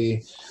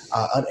entirely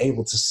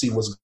unable to see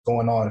what's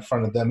going on in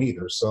front of them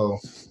either. So,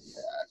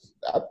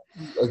 a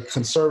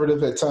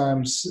conservative at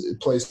times it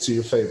plays to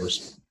your favor,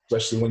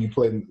 especially when you're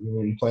playing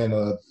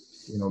the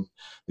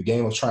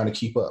game of trying to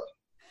keep up.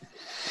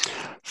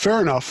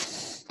 Fair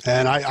enough.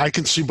 And I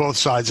can see both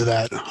sides of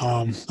that.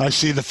 I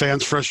see the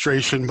fans'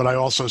 frustration, but I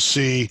also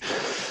see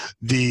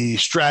the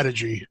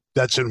strategy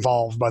that's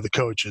involved by the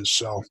coaches.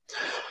 So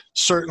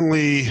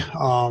certainly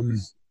a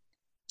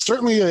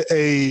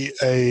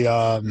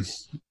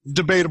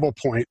debatable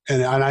point,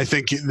 and I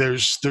think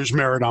there's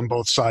merit on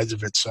both sides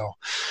of it. So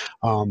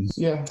I'm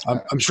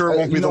sure it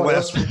won't be the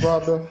last.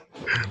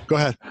 Go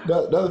ahead. The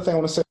other thing I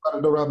want to say about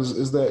it, though, Rob,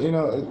 is that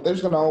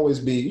there's going to always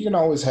be, you can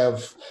always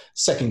have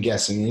second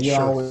guessing, and you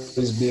can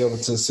always be able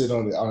to sit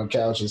on the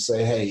couch and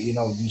say, hey,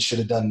 we should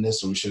have done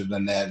this or we should have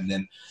done that, and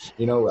then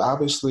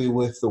obviously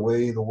with the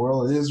way the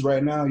world is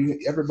right now,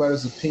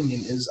 everybody's opinion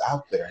is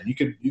out there, and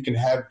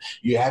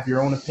you have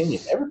your own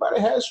opinion.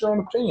 Everybody has your own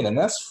opinion, and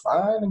that's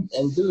fine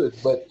and good,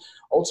 but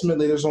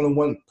ultimately there's only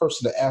one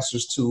person that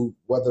answers to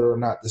whether or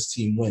not this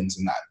team wins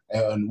or not,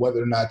 and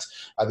whether or not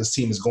this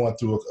team is going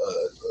through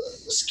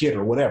a skid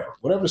or whatever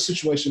the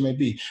situation may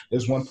be.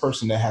 There's one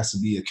person that has to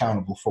be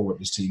accountable for what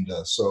this team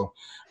does. So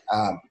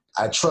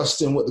I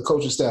trust in what the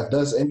coaching staff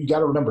does, and you got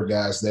to remember,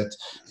 guys, that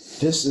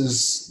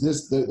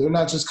they're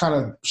not just kind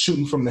of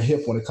shooting from the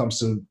hip when it comes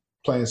to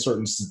playing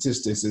certain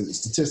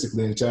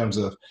statistically in terms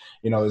of,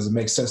 does it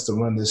make sense to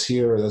run this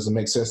here, or does it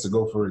make sense to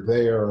go for it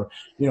there? Or,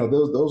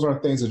 those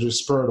aren't things that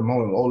just spur the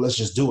moment. Oh, let's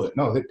just do it.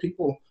 No,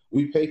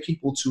 we pay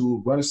people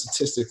to run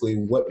statistically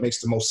what makes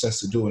the most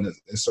sense to do in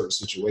certain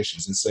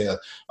situations. And say a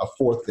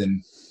 4th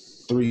and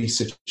 3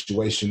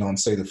 situation on,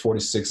 say, the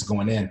 46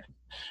 going in.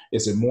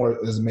 Does it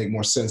make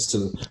more sense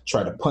to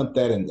try to punt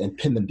that and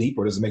pin them deep,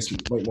 or does it make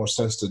more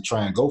sense to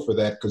try and go for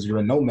that because you're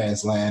in no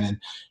man's land, and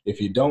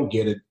if you don't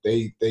get it,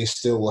 they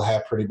still will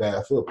have pretty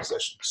bad field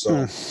possession.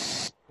 So,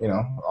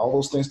 all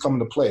those things come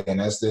into play,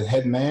 and as the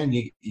head man,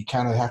 you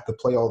kind of have to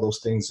play all those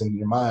things in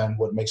your mind,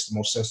 what makes the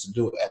most sense to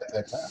do at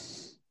that time.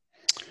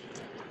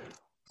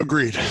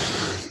 Agreed.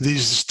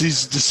 These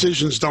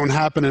decisions don't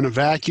happen in a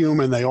vacuum,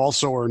 and they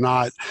also are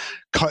not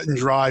cut and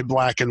dry,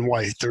 black and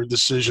white. They're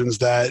decisions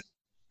that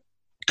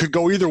could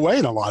go either way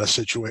in a lot of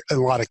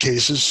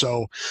cases.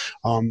 So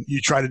you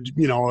try to,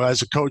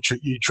 as a coach,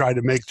 you try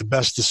to make the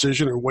best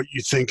decision, or what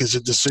you think is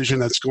a decision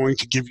that's going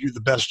to give you the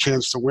best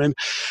chance to win.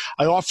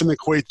 I often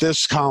equate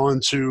this,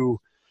 Colin, to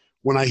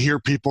when I hear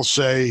people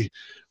say,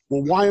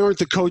 well, why aren't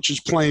the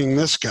coaches playing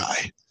this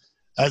guy?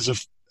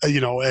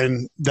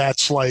 And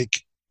that's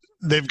like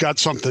they've got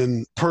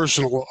something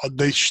personal.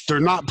 They're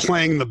not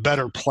playing the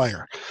better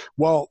player.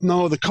 Well,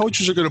 no, the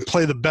coaches are going to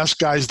play the best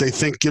guys they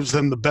think gives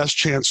them the best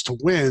chance to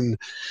win.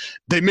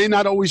 They may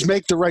not always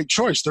make the right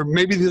choice.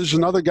 Maybe there's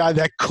another guy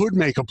that could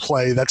make a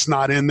play that's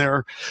not in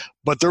there,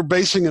 but they're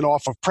basing it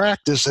off of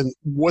practice and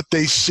what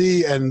they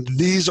see, and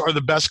these are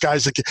the best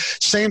guys that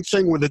same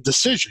thing with a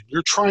decision.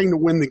 You're trying to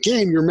win the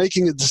game. You're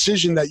making a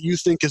decision that you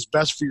think is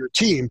best for your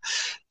team.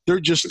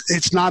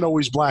 It's not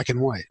always black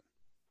and white.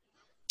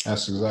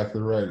 That's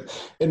exactly right.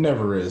 It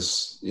never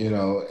is,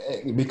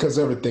 because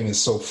everything is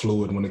so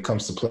fluid when it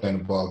comes to playing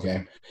a ball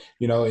game.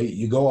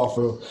 You go off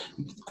of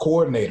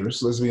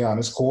coordinators, let's be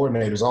honest,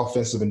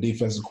 offensive and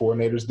defensive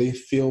coordinators, they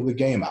feel the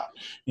game out.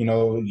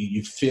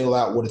 You feel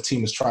out what a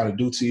team is trying to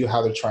do to you,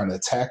 how they're trying to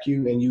attack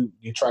you, and you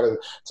try to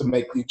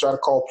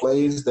call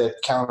plays that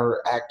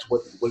counteract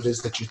what it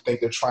is that you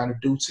think they're trying to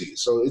do to you.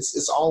 So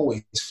it's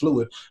always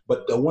fluid.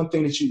 But the one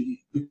thing that you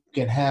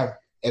can have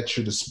at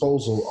your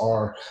disposal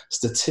are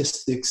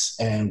statistics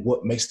and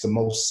what makes the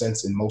most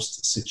sense in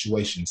most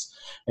situations.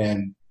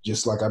 And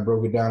just like I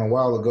broke it down a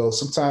while ago,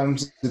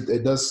 sometimes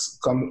it does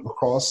come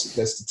across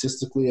that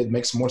statistically it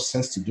makes more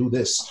sense to do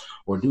this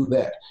or do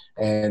that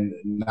and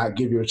not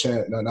give you a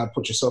chance, not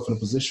put yourself in a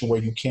position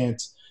where you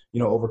can't,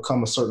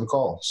 overcome a certain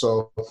call.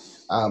 So,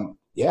 I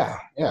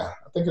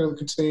think we'll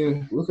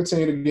continue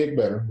to get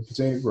better, we'll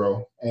continue to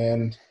grow.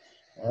 And,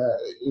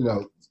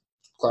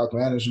 clock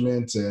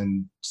management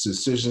and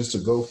decisions to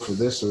go for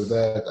this or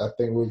that, I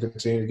think we'll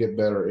continue to get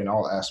better in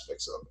all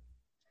aspects of it.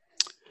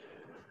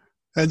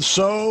 And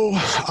so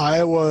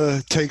Iowa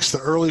takes the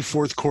early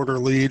fourth quarter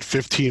lead,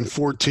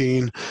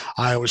 15-14.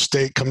 Iowa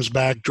State comes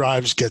back,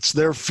 drives, gets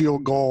their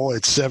field goal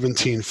at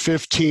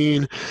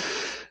 17-15.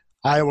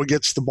 Iowa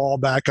gets the ball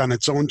back on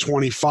its own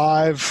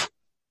 25.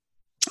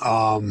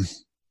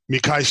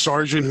 Mekhi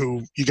Sargent,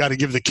 who you got to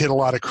give the kid a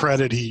lot of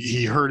credit.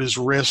 He hurt his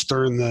wrist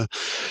during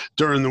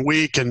the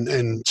week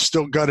and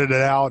still gutted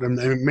it out and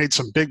made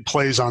some big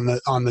plays on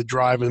the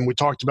drive. And we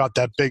talked about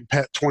that big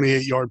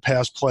 28-yard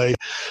pass play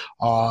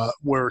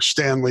where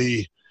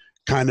Stanley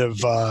kind of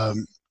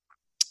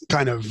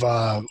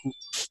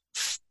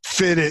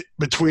fit it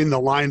between the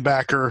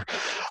linebacker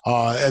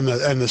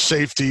and the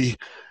safety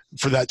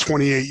for that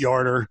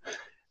 28-yarder.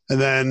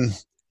 And then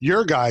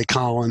your guy,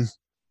 Colin,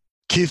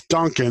 Keith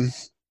Duncan,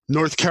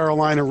 North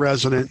Carolina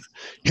resident,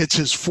 hits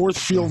his fourth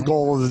field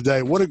goal of the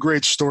day. What a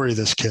great story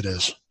this kid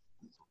is.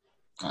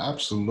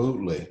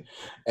 Absolutely.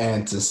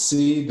 And to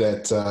see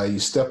that you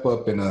step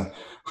up in a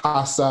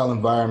hostile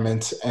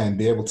environment and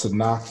be able to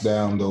knock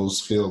down those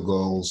field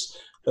goals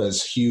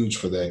is huge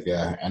for that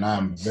guy. And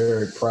I'm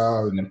very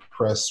proud and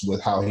impressed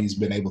with how he's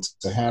been able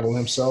to handle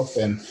himself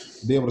and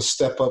be able to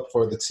step up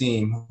for the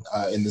team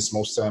in this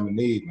most time of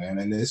need, man.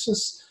 And it's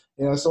just,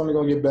 it's only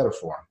going to get better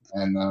for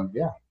him. And,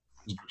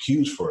 it's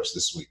huge for us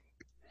this week.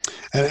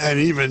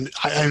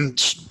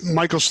 And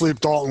Michael Sleep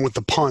Dalton with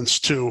the punts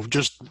too.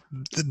 Just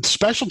the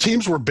special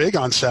teams were big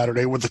on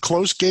Saturday with the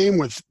close game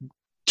with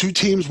two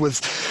teams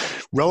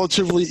with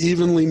relatively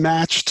evenly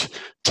matched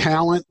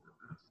talent,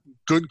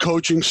 good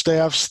coaching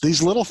staffs.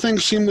 These little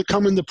things seem to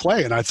come into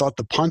play, and I thought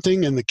the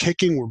punting and the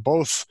kicking were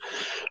both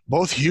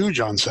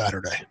huge on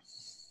Saturday.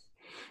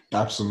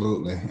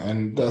 Absolutely.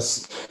 And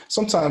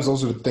sometimes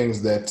those are the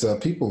things that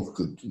people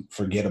could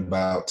forget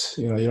about.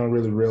 You don't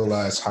really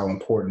realize how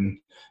important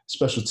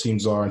special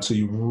teams are until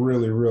you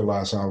really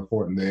realize how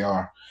important they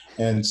are.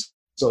 And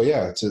so,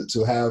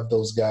 to have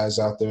those guys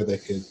out there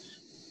that could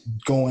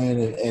go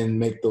in and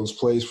make those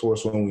plays for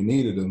us when we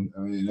needed them,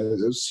 I mean,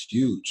 it was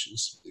huge.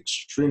 It's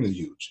extremely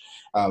huge.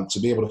 To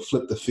be able to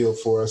flip the field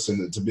for us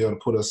and to be able to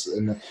put us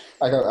in,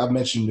 like I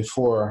mentioned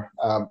before,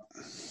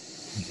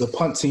 the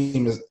punt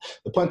team and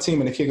the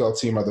kickoff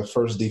team are the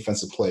first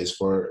defensive plays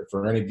for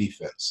any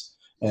defense.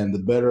 And the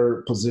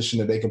better position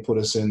that they can put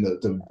us in,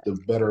 the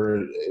better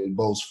it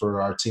bodes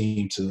for our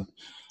team to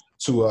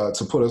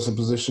put us in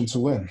position to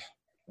win,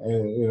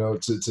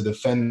 and to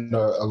defend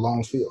a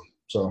long field.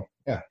 So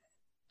yeah.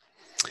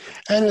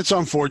 And it's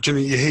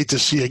unfortunate. You hate to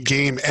see a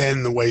game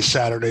end the way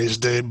Saturdays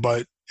did,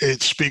 but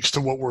it speaks to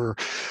what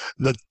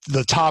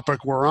the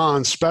topic we're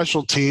on.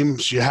 Special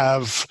teams. You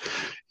have,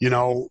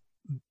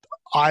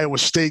 Iowa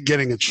State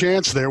getting a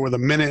chance there with a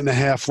minute and a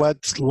half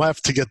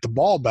left to get the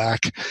ball back,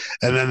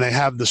 and then they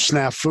have the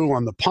snafu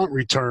on the punt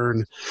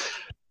return.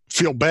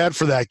 Feel bad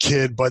for that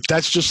kid, but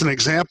that's just an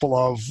example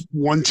of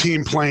one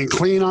team playing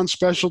clean on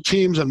special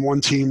teams and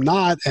one team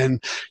not,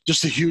 and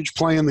just a huge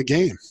play in the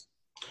game.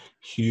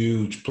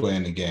 Huge play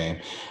in the game.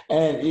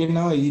 And,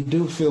 you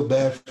do feel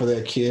bad for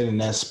that kid in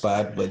that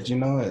spot, but,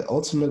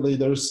 ultimately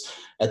there's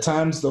 – at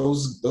times,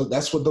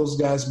 that's what those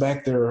guys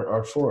back there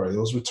are for.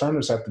 Those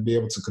returners have to be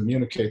able to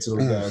communicate to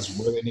those guys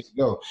where they need to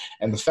go.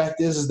 And the fact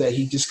is that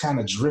he just kind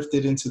of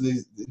drifted into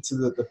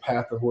the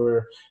path of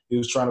where he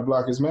was trying to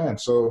block his man.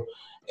 So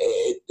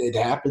it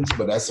happens,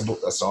 but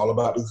that's all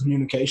about the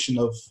communication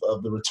of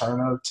the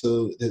returner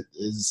to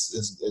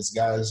his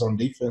guys on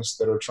defense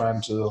that are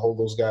trying to hold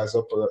those guys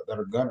up that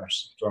are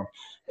gunners. So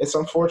it's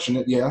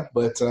unfortunate,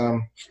 but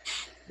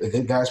the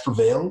good guys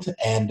prevailed,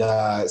 and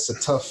it's a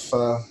tough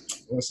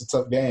it's a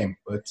tough game.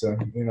 But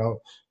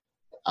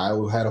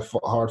Iowa had a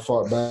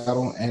hard-fought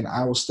battle, and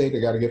Iowa State,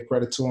 they got to give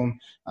credit to them.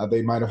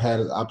 They might have had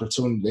an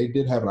opportunity. They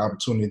did have an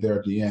opportunity there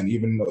at the end,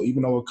 even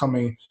though we're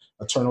coming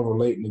a turnover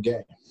late in the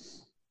game.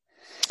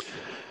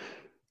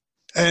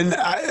 And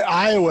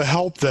Iowa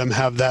helped them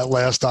have that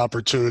last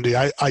opportunity.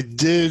 I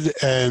did,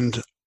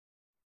 and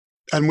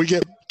we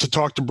get to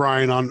talk to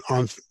Brian on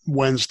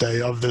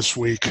Wednesday of this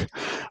week,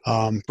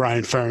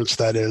 Brian Ferentz,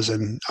 that is,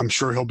 and I'm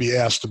sure he'll be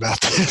asked about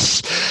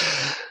this.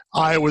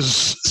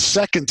 Iowa's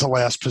second to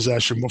last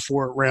possession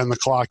before it ran the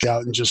clock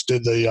out and just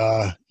did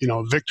the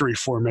victory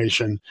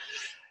formation.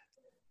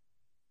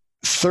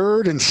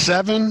 3rd and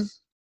 7.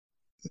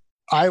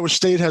 Iowa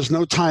State has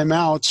no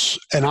timeouts,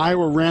 and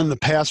Iowa ran the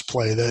pass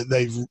play.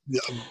 They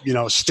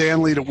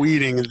Stanley to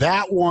Weeding.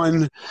 That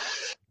one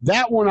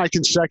I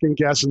can second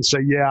guess and say,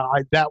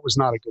 that was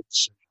not a good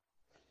decision.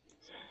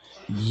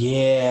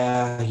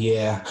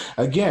 Yeah.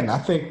 Again, I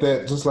think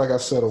that just like I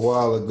said a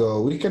while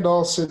ago, we could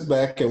all sit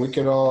back and we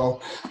could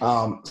all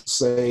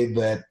say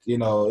that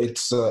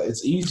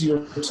it's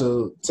easier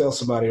to tell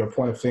somebody or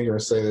point a finger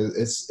and say that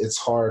it's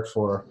hard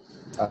for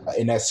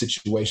in that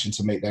situation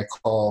to make that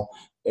call.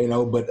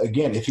 But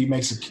again, if he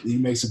makes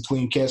a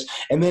clean catch,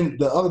 and then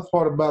the other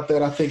part about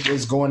that, I think,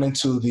 is going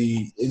into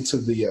the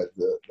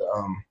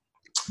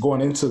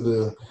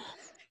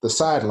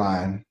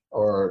sideline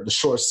or the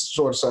short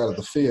side of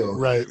the field,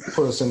 right?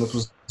 Put us in a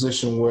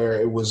position where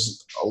it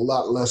was a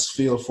lot less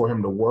field for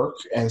him to work,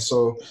 and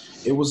so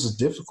it was a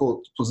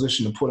difficult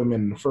position to put him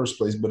in the first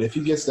place. But if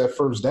he gets that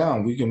first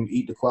down, we can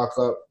eat the clock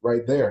up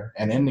right there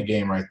and end the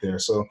game right there.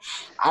 So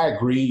I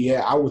agree.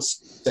 Yeah, I would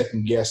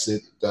second guess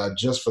it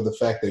just for the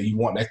fact that you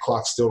want that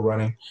clock still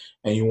running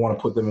and you want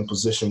to put them in a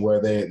position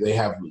where they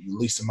have the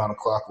least amount of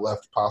clock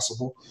left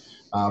possible.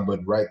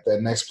 But that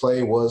next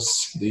play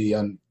was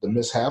the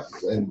mishap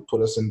and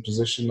put us in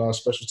position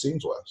special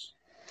teams wise.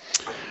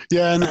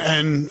 Yeah,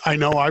 and I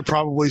know I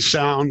probably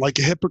sound like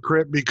a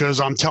hypocrite because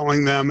I'm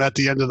telling them at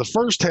the end of the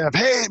first half,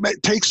 hey,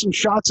 take some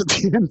shots at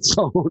the end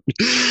zone.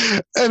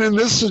 And in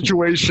this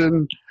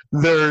situation,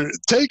 they're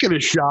taking a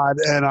shot,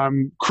 and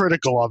I'm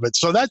critical of it.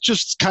 So that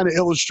just kind of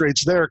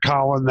illustrates there,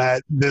 Colin,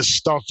 that this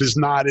stuff is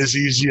not as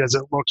easy as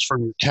it looks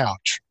from your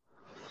couch.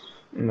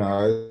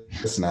 No,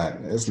 it's not.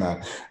 It's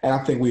not. And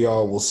I think we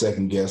all will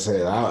second guess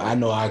it. I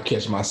know I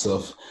catch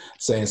myself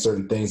saying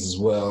certain things as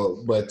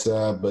well. But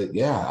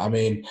yeah, I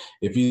mean,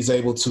 if he's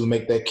able to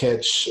make that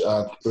catch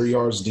 3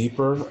 yards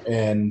deeper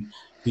and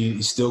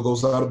he still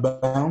goes out of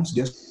bounds,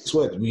 guess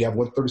what? We have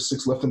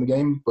 1:36 left in the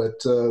game,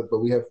 but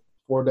we have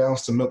 4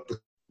 downs to milk the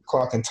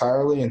clock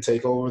entirely and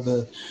take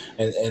over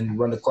and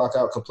run the clock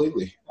out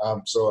completely.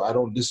 So I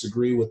don't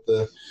disagree with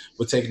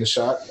taking the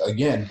shot.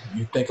 Again,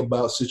 you think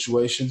about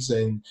situations,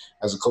 and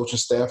as a coaching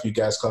staff, you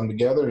guys come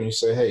together and you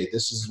say, hey,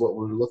 this is what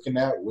we're looking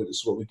at. This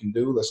is what we can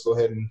do. Let's go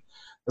ahead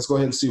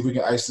and see if we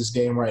can ice this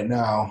game right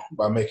now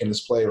by making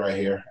this play right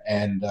here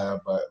and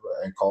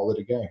call it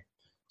a game.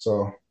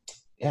 So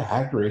yeah,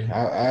 I agree.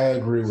 I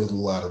agree with a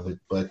lot of it,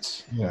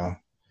 but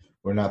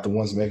we're not the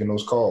ones making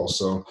those calls.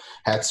 So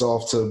hats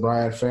off to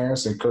Brian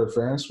Ferentz and Kirk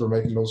Ferentz for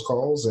making those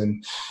calls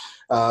and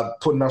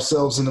putting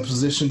ourselves in a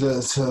position to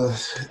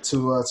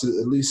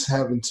at least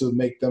having to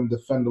make them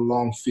defend the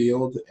long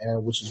field,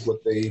 and which is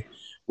what they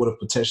would have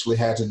potentially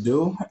had to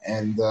do.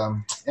 And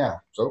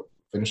so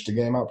finish the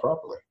game out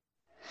properly.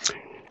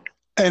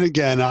 And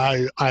again,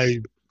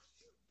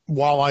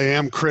 while I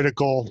am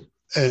critical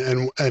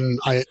and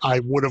I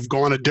would have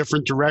gone a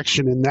different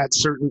direction in that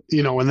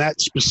in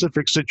that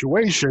specific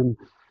situation,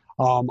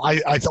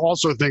 I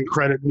also think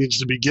credit needs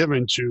to be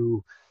given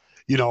to,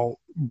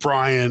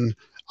 Brian.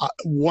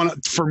 One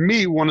of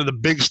the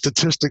big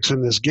statistics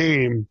in this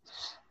game,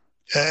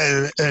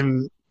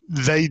 and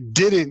they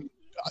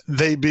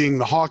being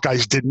the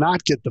Hawkeyes, did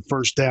not get the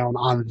first down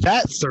on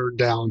that third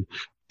down,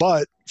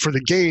 but for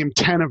the game,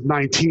 10 of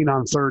 19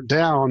 on third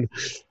down.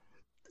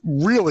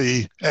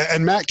 Really,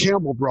 and Matt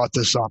Campbell brought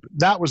this up,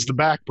 that was the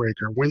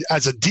backbreaker. When,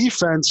 as a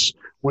defense,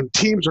 when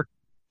teams are,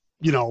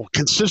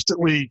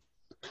 consistently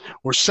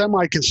or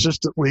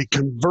semi-consistently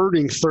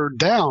converting third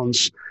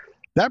downs,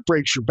 that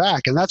breaks your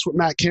back. And that's what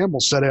Matt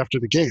Campbell said after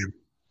the game.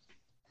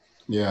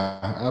 Yeah,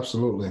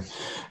 absolutely.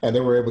 And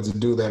they were able to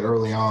do that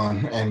early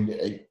on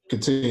and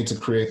continue to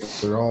create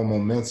their own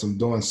momentum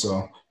doing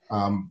so.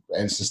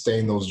 And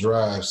sustain those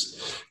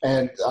drives.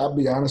 And I'll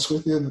be honest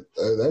with you,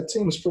 that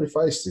team is pretty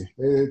feisty.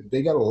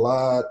 They got a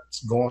lot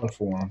going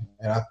for them,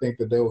 and I think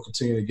that they will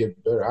continue to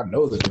get better. I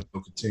know that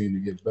they'll continue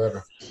to get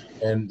better,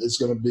 and it's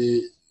going to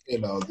be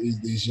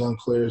these young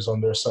players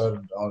on their side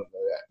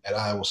at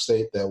Iowa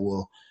State that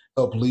will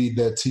help lead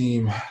that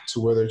team to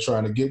where they're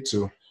trying to get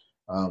to.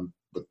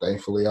 But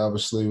thankfully,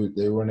 obviously,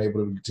 they weren't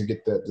able to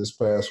get that this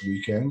past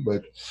weekend.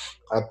 But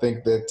I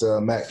think that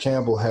Matt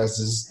Campbell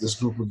has this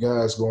group of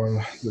guys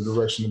going the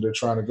direction that they're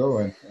trying to go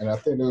in. And I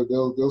think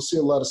they'll see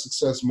a lot of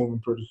success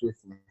moving pretty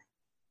quickly.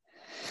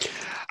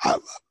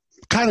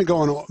 Kind of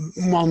going,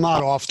 well,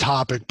 not off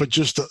topic, but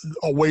just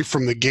away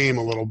from the game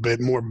a little bit,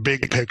 more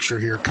big picture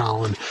here,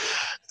 Colin.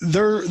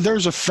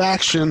 there's a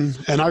faction,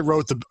 and I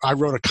wrote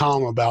a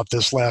column about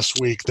this last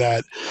week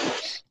that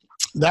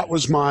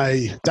was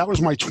my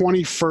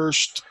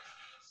 21st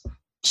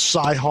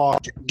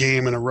Cy-Hawk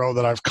game in a row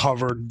that I've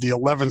covered, the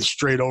 11th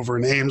straight over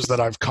in Ames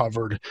that I've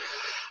covered.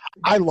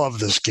 I love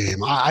this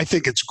game. I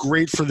think it's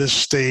great for this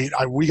state.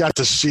 We got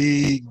to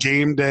see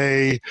game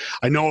day.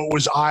 I know it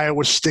was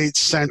Iowa State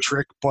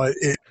centric, but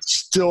it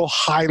still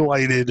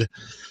highlighted,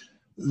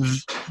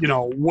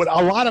 what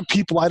a lot of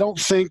people I don't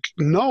think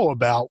know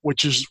about,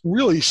 which is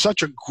really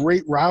such a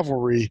great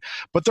rivalry.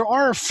 But there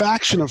are a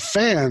faction of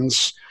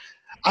fans.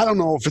 I don't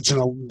know if it's the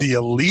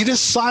elitist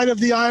side of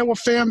the Iowa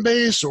fan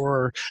base,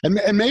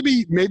 and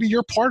maybe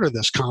you're part of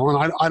this,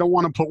 Colin. I don't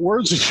want to put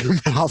words in your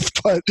mouth,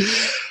 but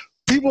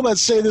people that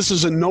say this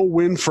is a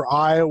no-win for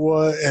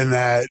Iowa and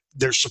that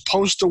they're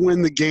supposed to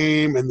win the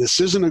game and this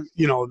isn't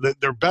that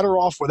they're better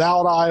off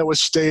without Iowa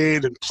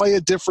State and play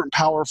a different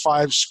Power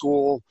 5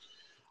 school.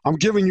 I'm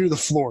giving you the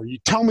floor. You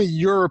tell me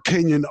your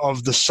opinion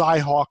of the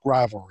Cy-Hawk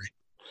rivalry.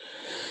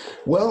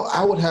 Well,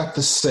 I would have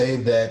to say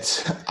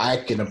that I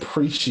can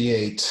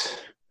appreciate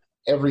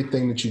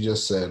everything that you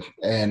just said.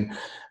 And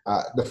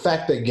the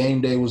fact that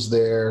game day was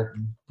there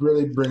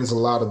really brings a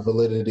lot of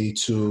validity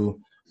to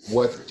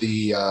what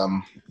the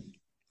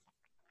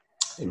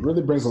it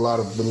really brings a lot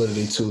of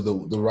validity to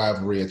the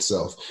rivalry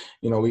itself.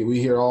 We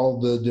hear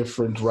all the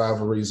different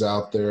rivalries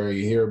out there.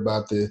 You hear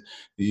about the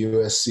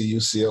USC,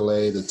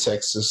 UCLA, the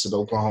Texas and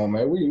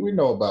Oklahoma. We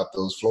know about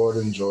those,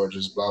 Florida and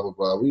Georgia's, blah, blah,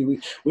 blah. We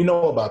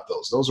know about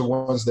those. Those are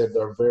ones that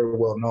are very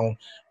well known.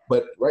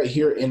 But right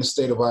here in the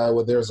state of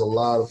Iowa, there's a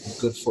lot of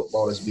good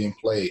football that's being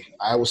played.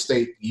 Iowa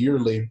State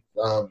yearly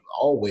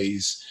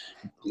always,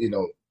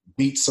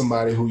 beat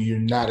somebody who you're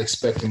not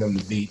expecting them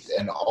to beat,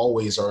 and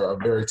always are a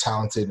very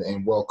talented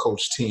and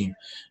well-coached team.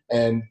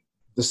 And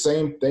the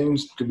same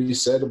things could be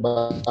said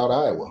about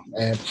Iowa.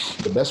 And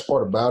the best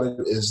part about it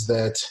is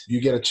that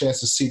you get a chance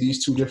to see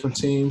these two different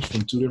teams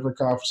from two different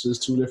conferences,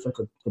 two different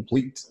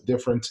complete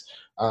different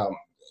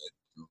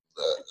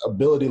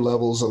ability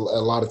levels a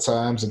lot of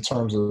times in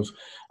terms of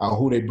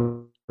who they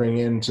bring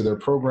into their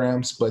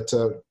programs. But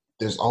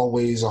there's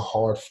always a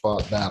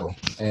hard-fought battle.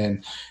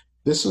 And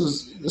this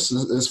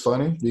is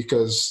funny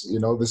because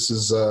this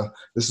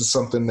is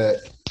something that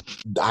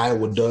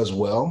Iowa does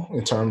well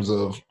in terms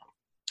of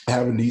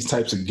having these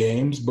types of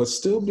games, but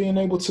still being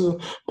able to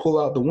pull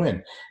out the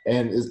win.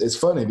 And it's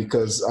funny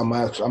because I'm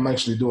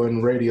actually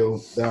doing radio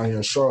down here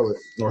in Charlotte,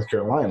 North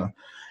Carolina,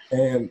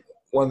 and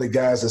one of the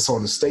guys that's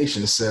on the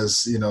station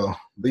says,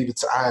 leave it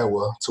to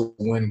Iowa to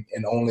win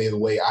in only the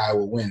way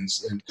Iowa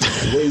wins. And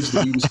the ways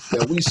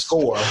that we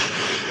score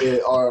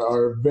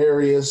are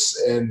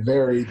various and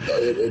varied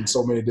in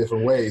so many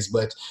different ways.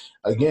 But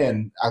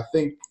again, I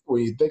think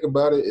when you think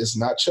about it, it's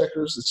not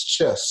checkers, it's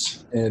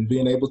chess. And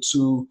being able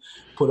to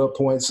put up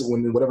points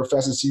when whatever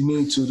facets you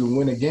need to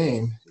win a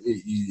game,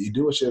 you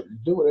do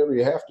whatever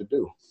you have to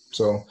do.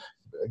 So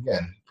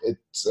again,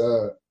 it's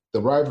the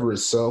rivalry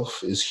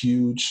itself is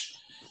huge.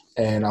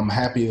 And I'm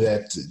happy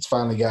that it's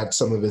finally got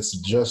some of its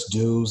just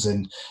dues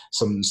and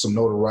some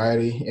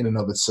notoriety in and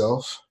of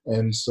itself.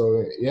 And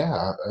so,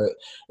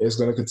 it's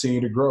going to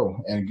continue to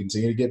grow and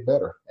continue to get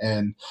better.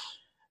 And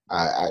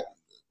I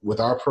with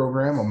our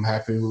program, I'm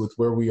happy with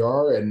where we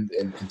are and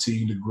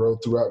continue to grow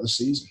throughout the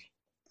season.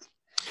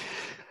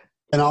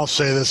 And I'll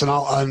say this,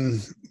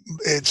 and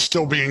it's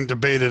still being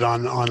debated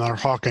on our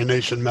Hawkeye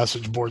Nation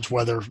message boards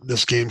whether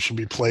this game should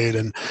be played.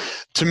 And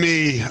to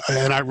me,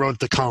 and I wrote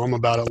the column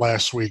about it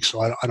last week,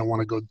 so I don't want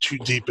to go too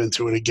deep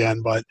into it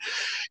again. But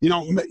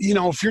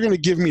if you're going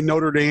to give me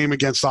Notre Dame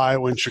against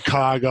Iowa in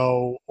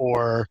Chicago,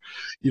 or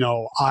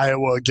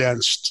Iowa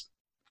against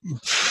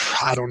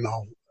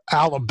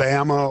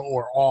Alabama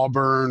or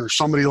Auburn or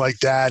somebody like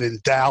that in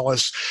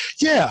Dallas,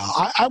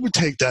 I would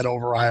take that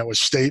over Iowa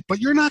State. But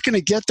you're not going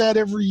to get that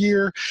every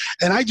year,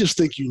 and I just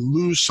think you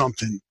lose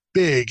something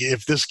big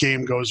if this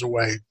game goes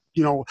away.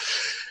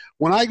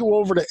 When I go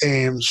over to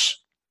Ames,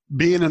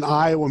 being an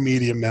Iowa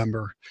media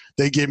member,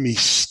 they give me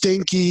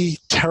stinky,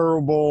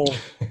 terrible,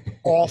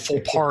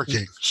 awful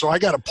parking. So I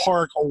got to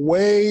park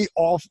away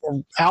off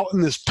out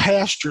in this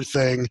pasture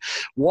thing,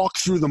 walk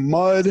through the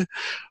mud.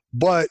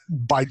 But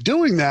by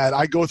doing that,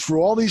 I go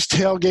through all these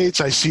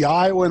tailgates. I see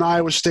Iowa and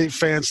Iowa State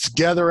fans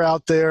together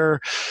out there,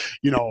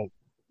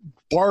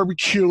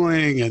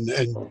 barbecuing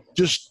and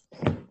just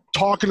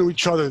talking to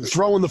each other and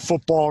throwing the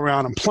football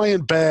around and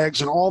playing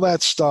bags and all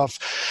that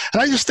stuff.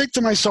 And I just think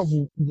to myself,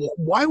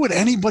 why would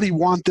anybody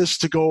want this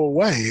to go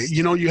away?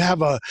 You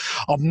have a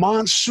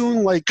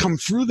monsoon like come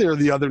through there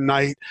the other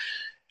night,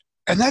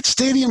 and that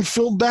stadium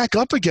filled back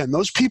up again.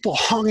 Those people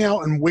hung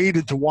out and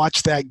waited to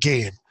watch that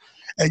game.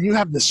 And you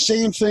have the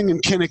same thing in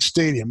Kinnick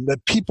Stadium,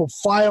 that people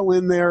file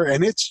in there,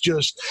 and it's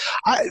just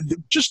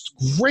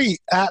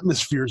great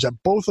atmospheres at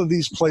both of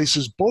these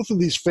places. Both of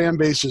these fan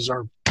bases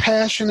are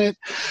passionate.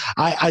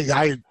 I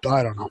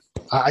don't know.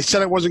 I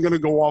said I wasn't going to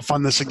go off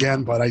on this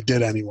again, but I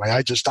did anyway.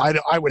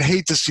 I would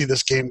hate to see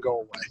this game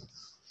go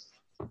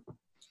away.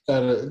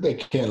 They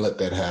can't let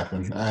that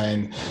happen.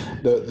 And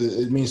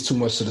it means too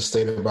much to the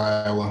state of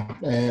Iowa.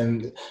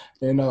 And,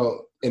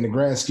 in the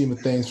grand scheme of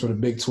things for the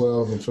Big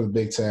 12 and for the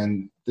Big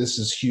 10, this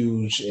is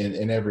huge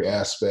in every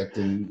aspect.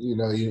 And,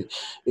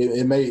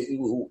 it may –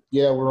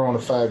 we're on a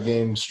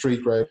 5-game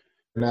streak right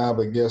now,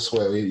 but guess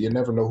what? You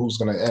never know who's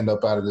going to end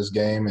up out of this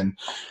game. And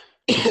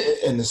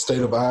in the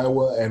state of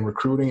Iowa and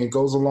recruiting, it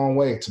goes a long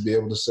way to be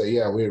able to say,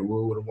 we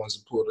were the ones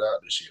that pulled it out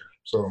this year.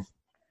 So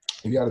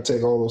you got to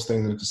take all those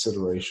things into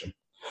consideration.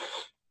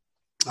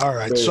 All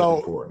right. Very so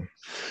important.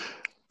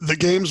 The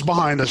game's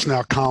behind us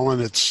now, Colin.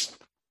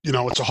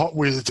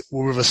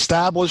 We've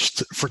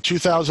established for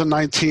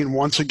 2019,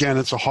 once again,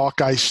 it's a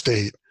Hawkeye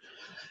state.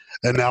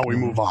 And now we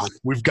move on.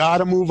 We've got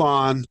to move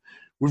on.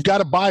 We've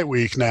got a bye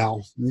week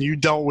now. You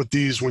dealt with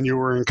these when you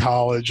were in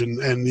college and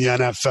the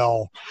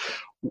NFL.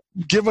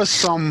 Give us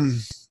some,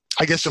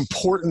 I guess,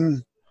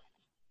 important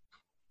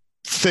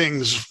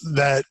things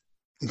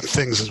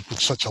is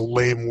such a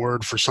lame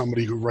word for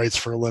somebody who writes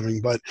for a living,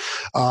 but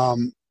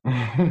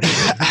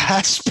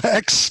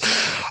aspects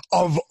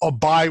of a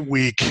bye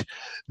week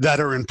that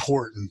are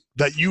important,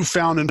 that you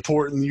found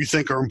important, you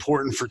think are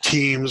important for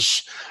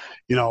teams.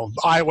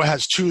 Iowa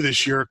has 2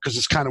 this year because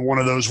it's kind of one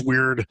of those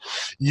weird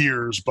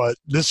years, but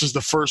this is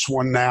the first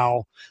one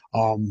now.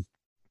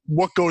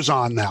 What goes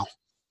on now?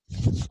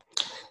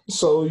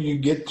 So you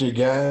get your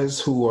guys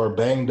who are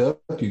banged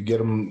up, you get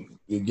them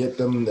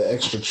the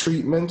extra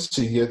treatments,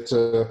 you get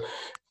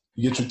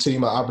your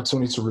team an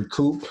opportunity to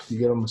recoup, you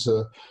get them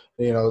to,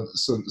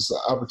 it's an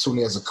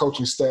opportunity as a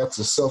coaching staff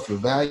to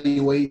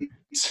self-evaluate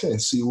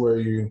and see where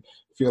you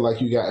feel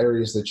like you got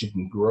areas that you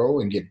can grow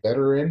and get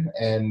better in.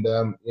 And,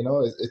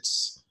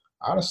 it's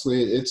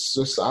honestly, it's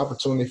just an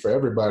opportunity for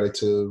everybody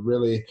to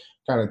really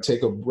kind of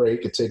take a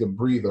break and take a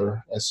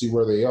breather and see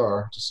where they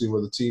are, to see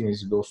where the team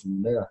needs to go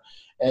from there.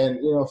 And,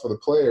 for the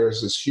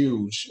players, it's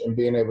huge in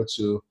being able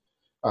to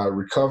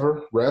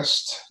recover,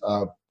 rest,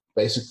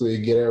 basically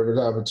get every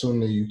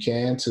opportunity you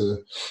can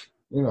to,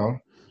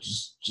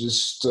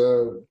 just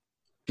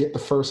get the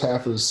first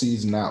half of the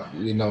season out.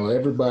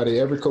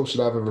 Every coach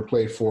that I've ever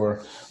played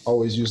for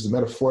always used the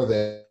metaphor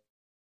that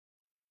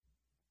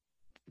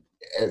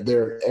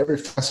every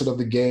facet of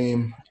the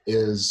game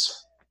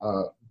is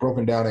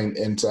broken down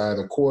into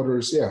either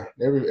quarters. Yeah,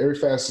 every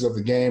facet of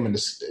the game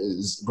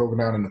is broken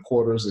down into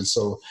quarters, and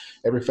so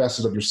every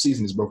facet of your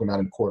season is broken down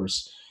into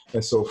quarters.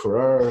 And so for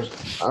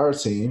our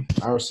team,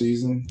 our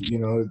season,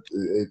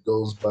 it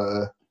goes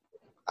by,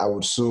 I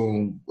would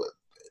assume,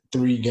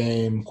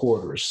 3-game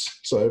quarters.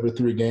 So every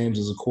 3 games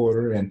is a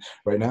quarter, and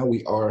right now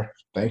we are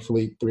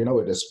thankfully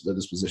 3-0 at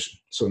this position.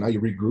 So now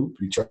you regroup,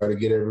 you try to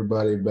get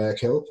everybody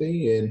back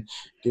healthy, and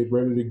get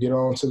ready to get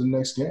on to the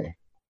next game.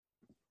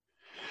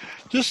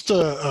 Just,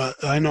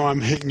 I know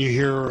I'm hitting you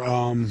here.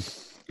 I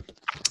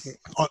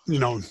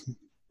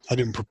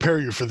didn't prepare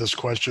you for this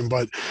question,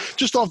 but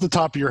just off the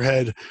top of your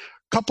head, a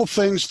couple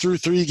things through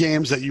 3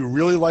 games that you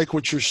really like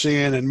what you're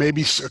seeing, and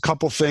maybe a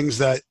couple things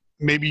that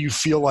maybe you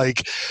feel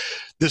like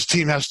this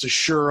team has to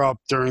shore up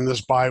during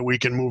this bye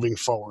week and moving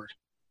forward.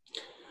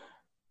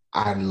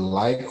 I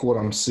like what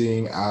I'm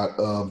seeing out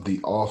of the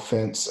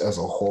offense as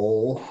a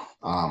whole.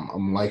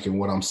 I'm liking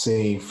what I'm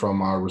seeing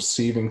from our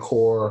receiving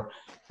core,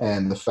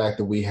 and the fact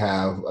that we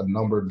have a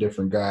number of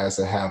different guys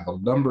that have a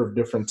number of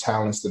different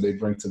talents that they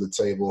bring to the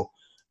table,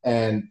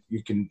 and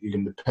you can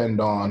depend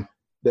on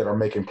that are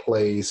making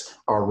plays.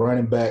 Our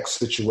running back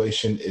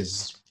situation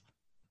is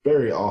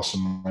very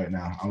awesome right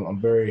now. I'm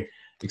very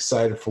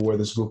excited for where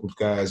this group of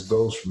guys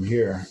goes from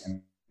here,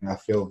 and I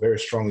feel very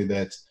strongly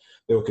that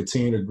they will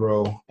continue to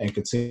grow and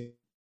continue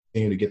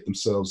to get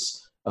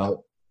themselves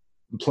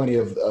plenty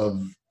of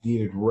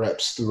needed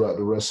reps throughout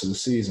the rest of the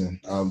season.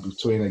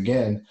 Between,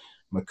 again,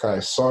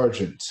 Mekhi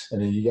Sargent,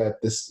 and then you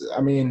got this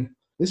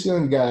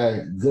young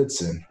guy,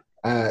 Goodson.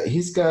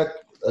 He's got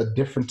a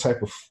different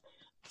type of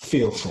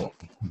feel to him.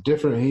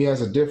 He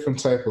has a different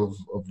type of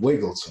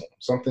wiggle to him,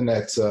 something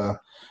that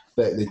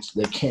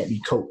can't be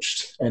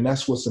coached. And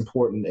that's what's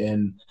important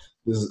in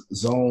this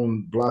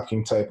zone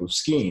blocking type of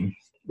scheme,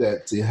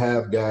 that to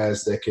have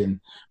guys that can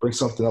bring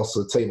something else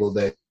to the table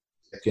that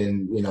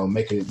can,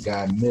 make a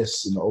guy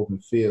miss in the open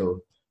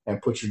field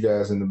and put you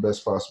guys in the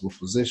best possible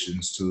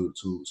positions to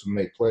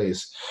make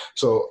plays.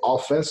 So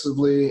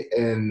offensively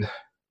and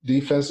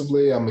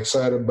defensively, I'm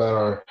excited about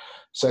our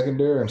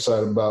secondary. I'm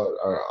excited about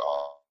our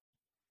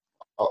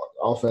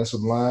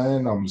offensive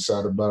line. I'm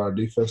excited about our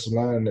defensive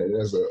line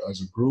as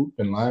a group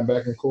and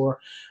linebacking core.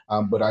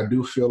 But I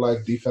do feel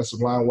like defensive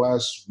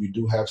line-wise, we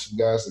do have some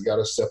guys that got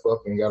to step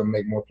up and got to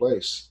make more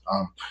plays.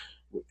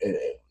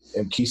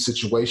 In key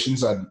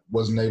situations, I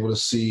wasn't able to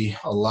see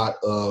a lot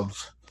of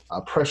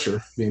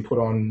pressure being put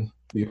on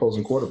the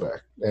opposing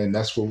quarterback. And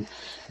that's what,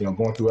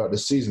 going throughout the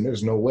season,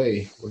 there's no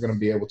way we're going to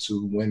be able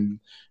to win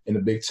in the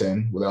Big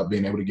Ten without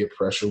being able to get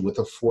pressure with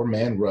a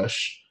 4-man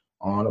rush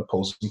on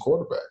opposing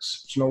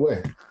quarterbacks. There's no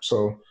way.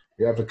 So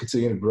we have to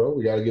continue to grow.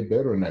 We got to get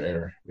better in that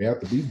area. We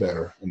have to be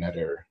better in that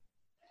area.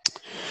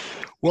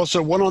 Well,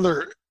 so one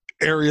other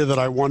area that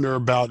I wonder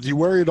about. Do you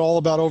worry at all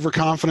about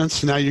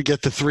overconfidence? Now you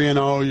get to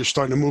 3-0, you're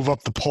starting to move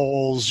up the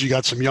polls. You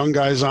got some young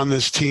guys on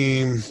this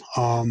team.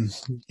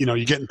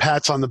 You're getting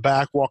pats on the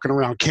back, walking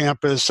around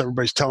campus.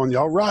 Everybody's telling you,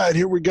 all right,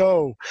 here we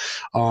go.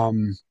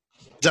 Is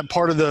that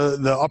part of the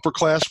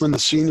upperclassmen, the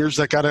seniors,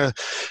 that got to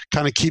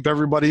kind of keep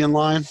everybody in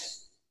line?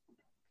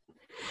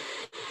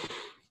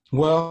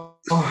 Well,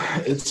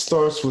 it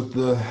starts with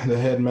the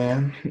head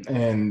man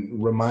and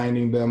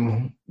reminding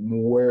them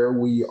where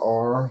we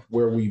are,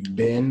 where we've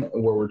been,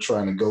 where we're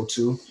trying to go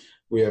to.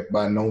 We have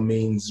by no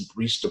means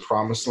reached the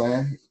promised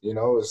land.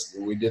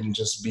 We didn't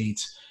just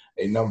beat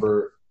a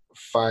number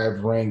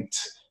 5 ranked,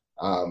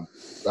 I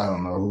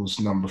don't know who's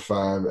number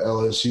 5,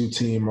 LSU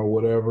team or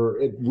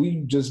whatever. We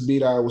just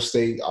beat Iowa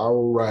State,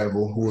 our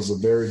rival, who was a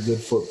very good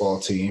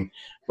football team.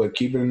 But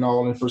keeping it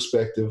all in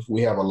perspective,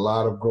 we have a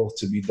lot of growth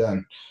to be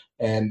done.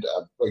 And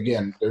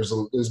again, there's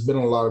been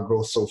a lot of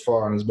growth so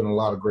far, and there's been a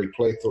lot of great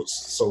play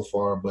so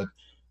far. But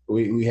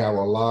we have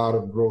a lot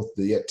of growth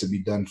yet to be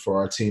done for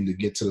our team to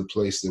get to the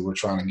place that we're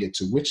trying to get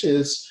to. Which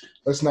is,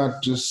 let's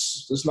not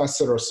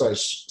set our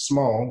sights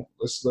small.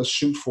 Let's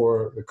shoot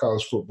for the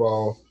college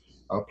football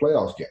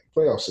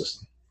playoff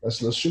system.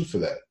 Let's shoot for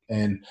that.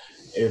 And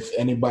if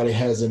anybody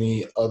has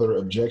any other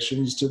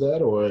objections to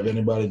that, or if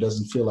anybody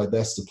doesn't feel like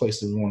that's the place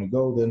that we want to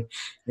go, then,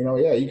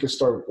 you can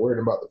start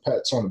worrying about the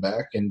pats on the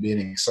back and being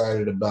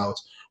excited about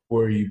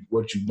what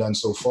you've done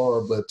so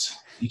far. But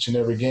each and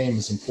every game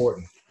is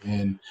important,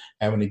 and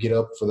having to get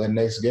up for that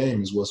next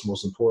game is what's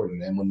most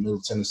important. And when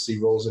Middle Tennessee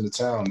rolls into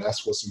town,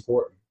 that's what's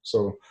important.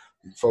 So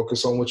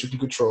focus on what you can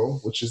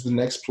control, which is the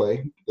next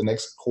play, the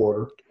next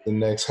quarter, the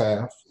next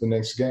half, the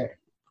next game.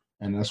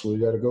 And that's what we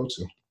got to go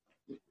to.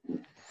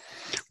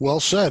 Well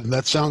said.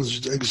 That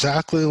sounds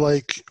exactly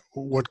like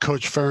what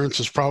Coach Ferentz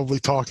is probably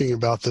talking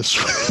about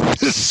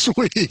this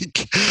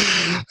week.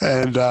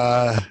 And,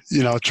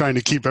 trying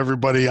to keep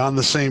everybody on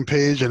the same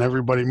page and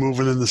everybody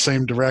moving in the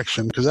same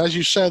direction. Because as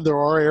you said, there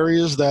are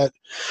areas that,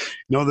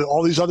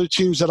 all these other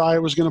teams that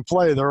Iowa's going to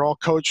play, they're all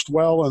coached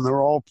well and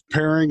they're all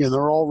preparing and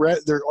they're all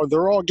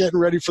getting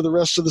ready for the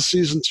rest of the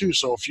season too.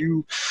 So if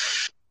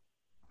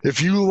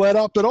you let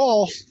up at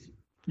all,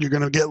 you're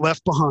going to get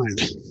left behind.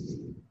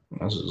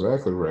 That's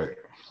exactly right.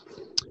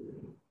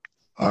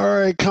 All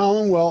right,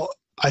 Colin. Well,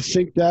 I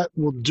think that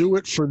will do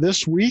it for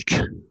this week.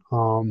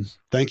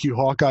 Thank you,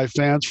 Hawkeye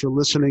fans, for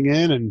listening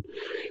in. And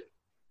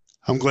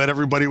I'm glad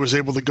everybody was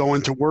able to go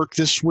into work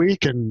this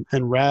week and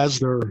razz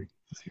their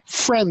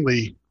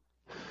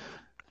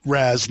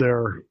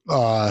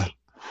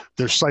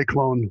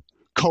Cyclone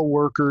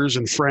co-workers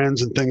and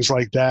friends and things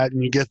like that.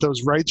 And you get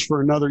those rights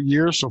for another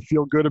year, so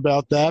feel good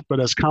about that. But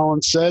as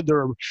Colin said,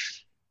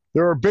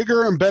 there are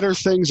bigger and better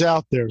things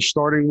out there,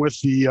 starting with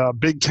the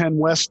Big Ten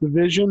West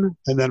Division,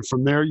 and then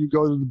from there you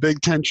go to the Big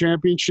Ten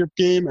Championship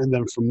game, and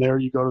then from there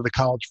you go to the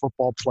college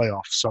football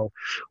playoff. So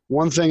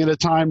one thing at a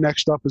time.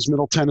 Next up is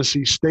Middle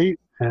Tennessee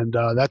State, and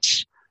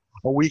that's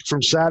a week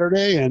from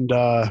Saturday, and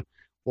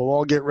we'll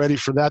all get ready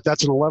for that.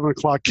 That's an 11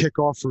 o'clock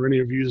kickoff for any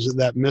of you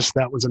that missed.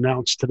 That was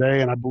announced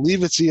today, and I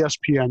believe it's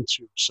ESPN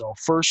too. So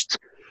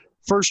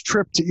first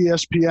trip to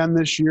ESPN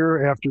this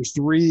year after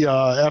 3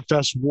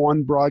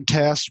 FS1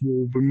 broadcasts.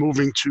 We'll be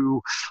moving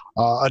to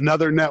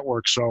another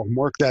network, so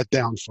mark that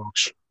down,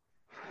 folks.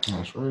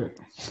 That's right.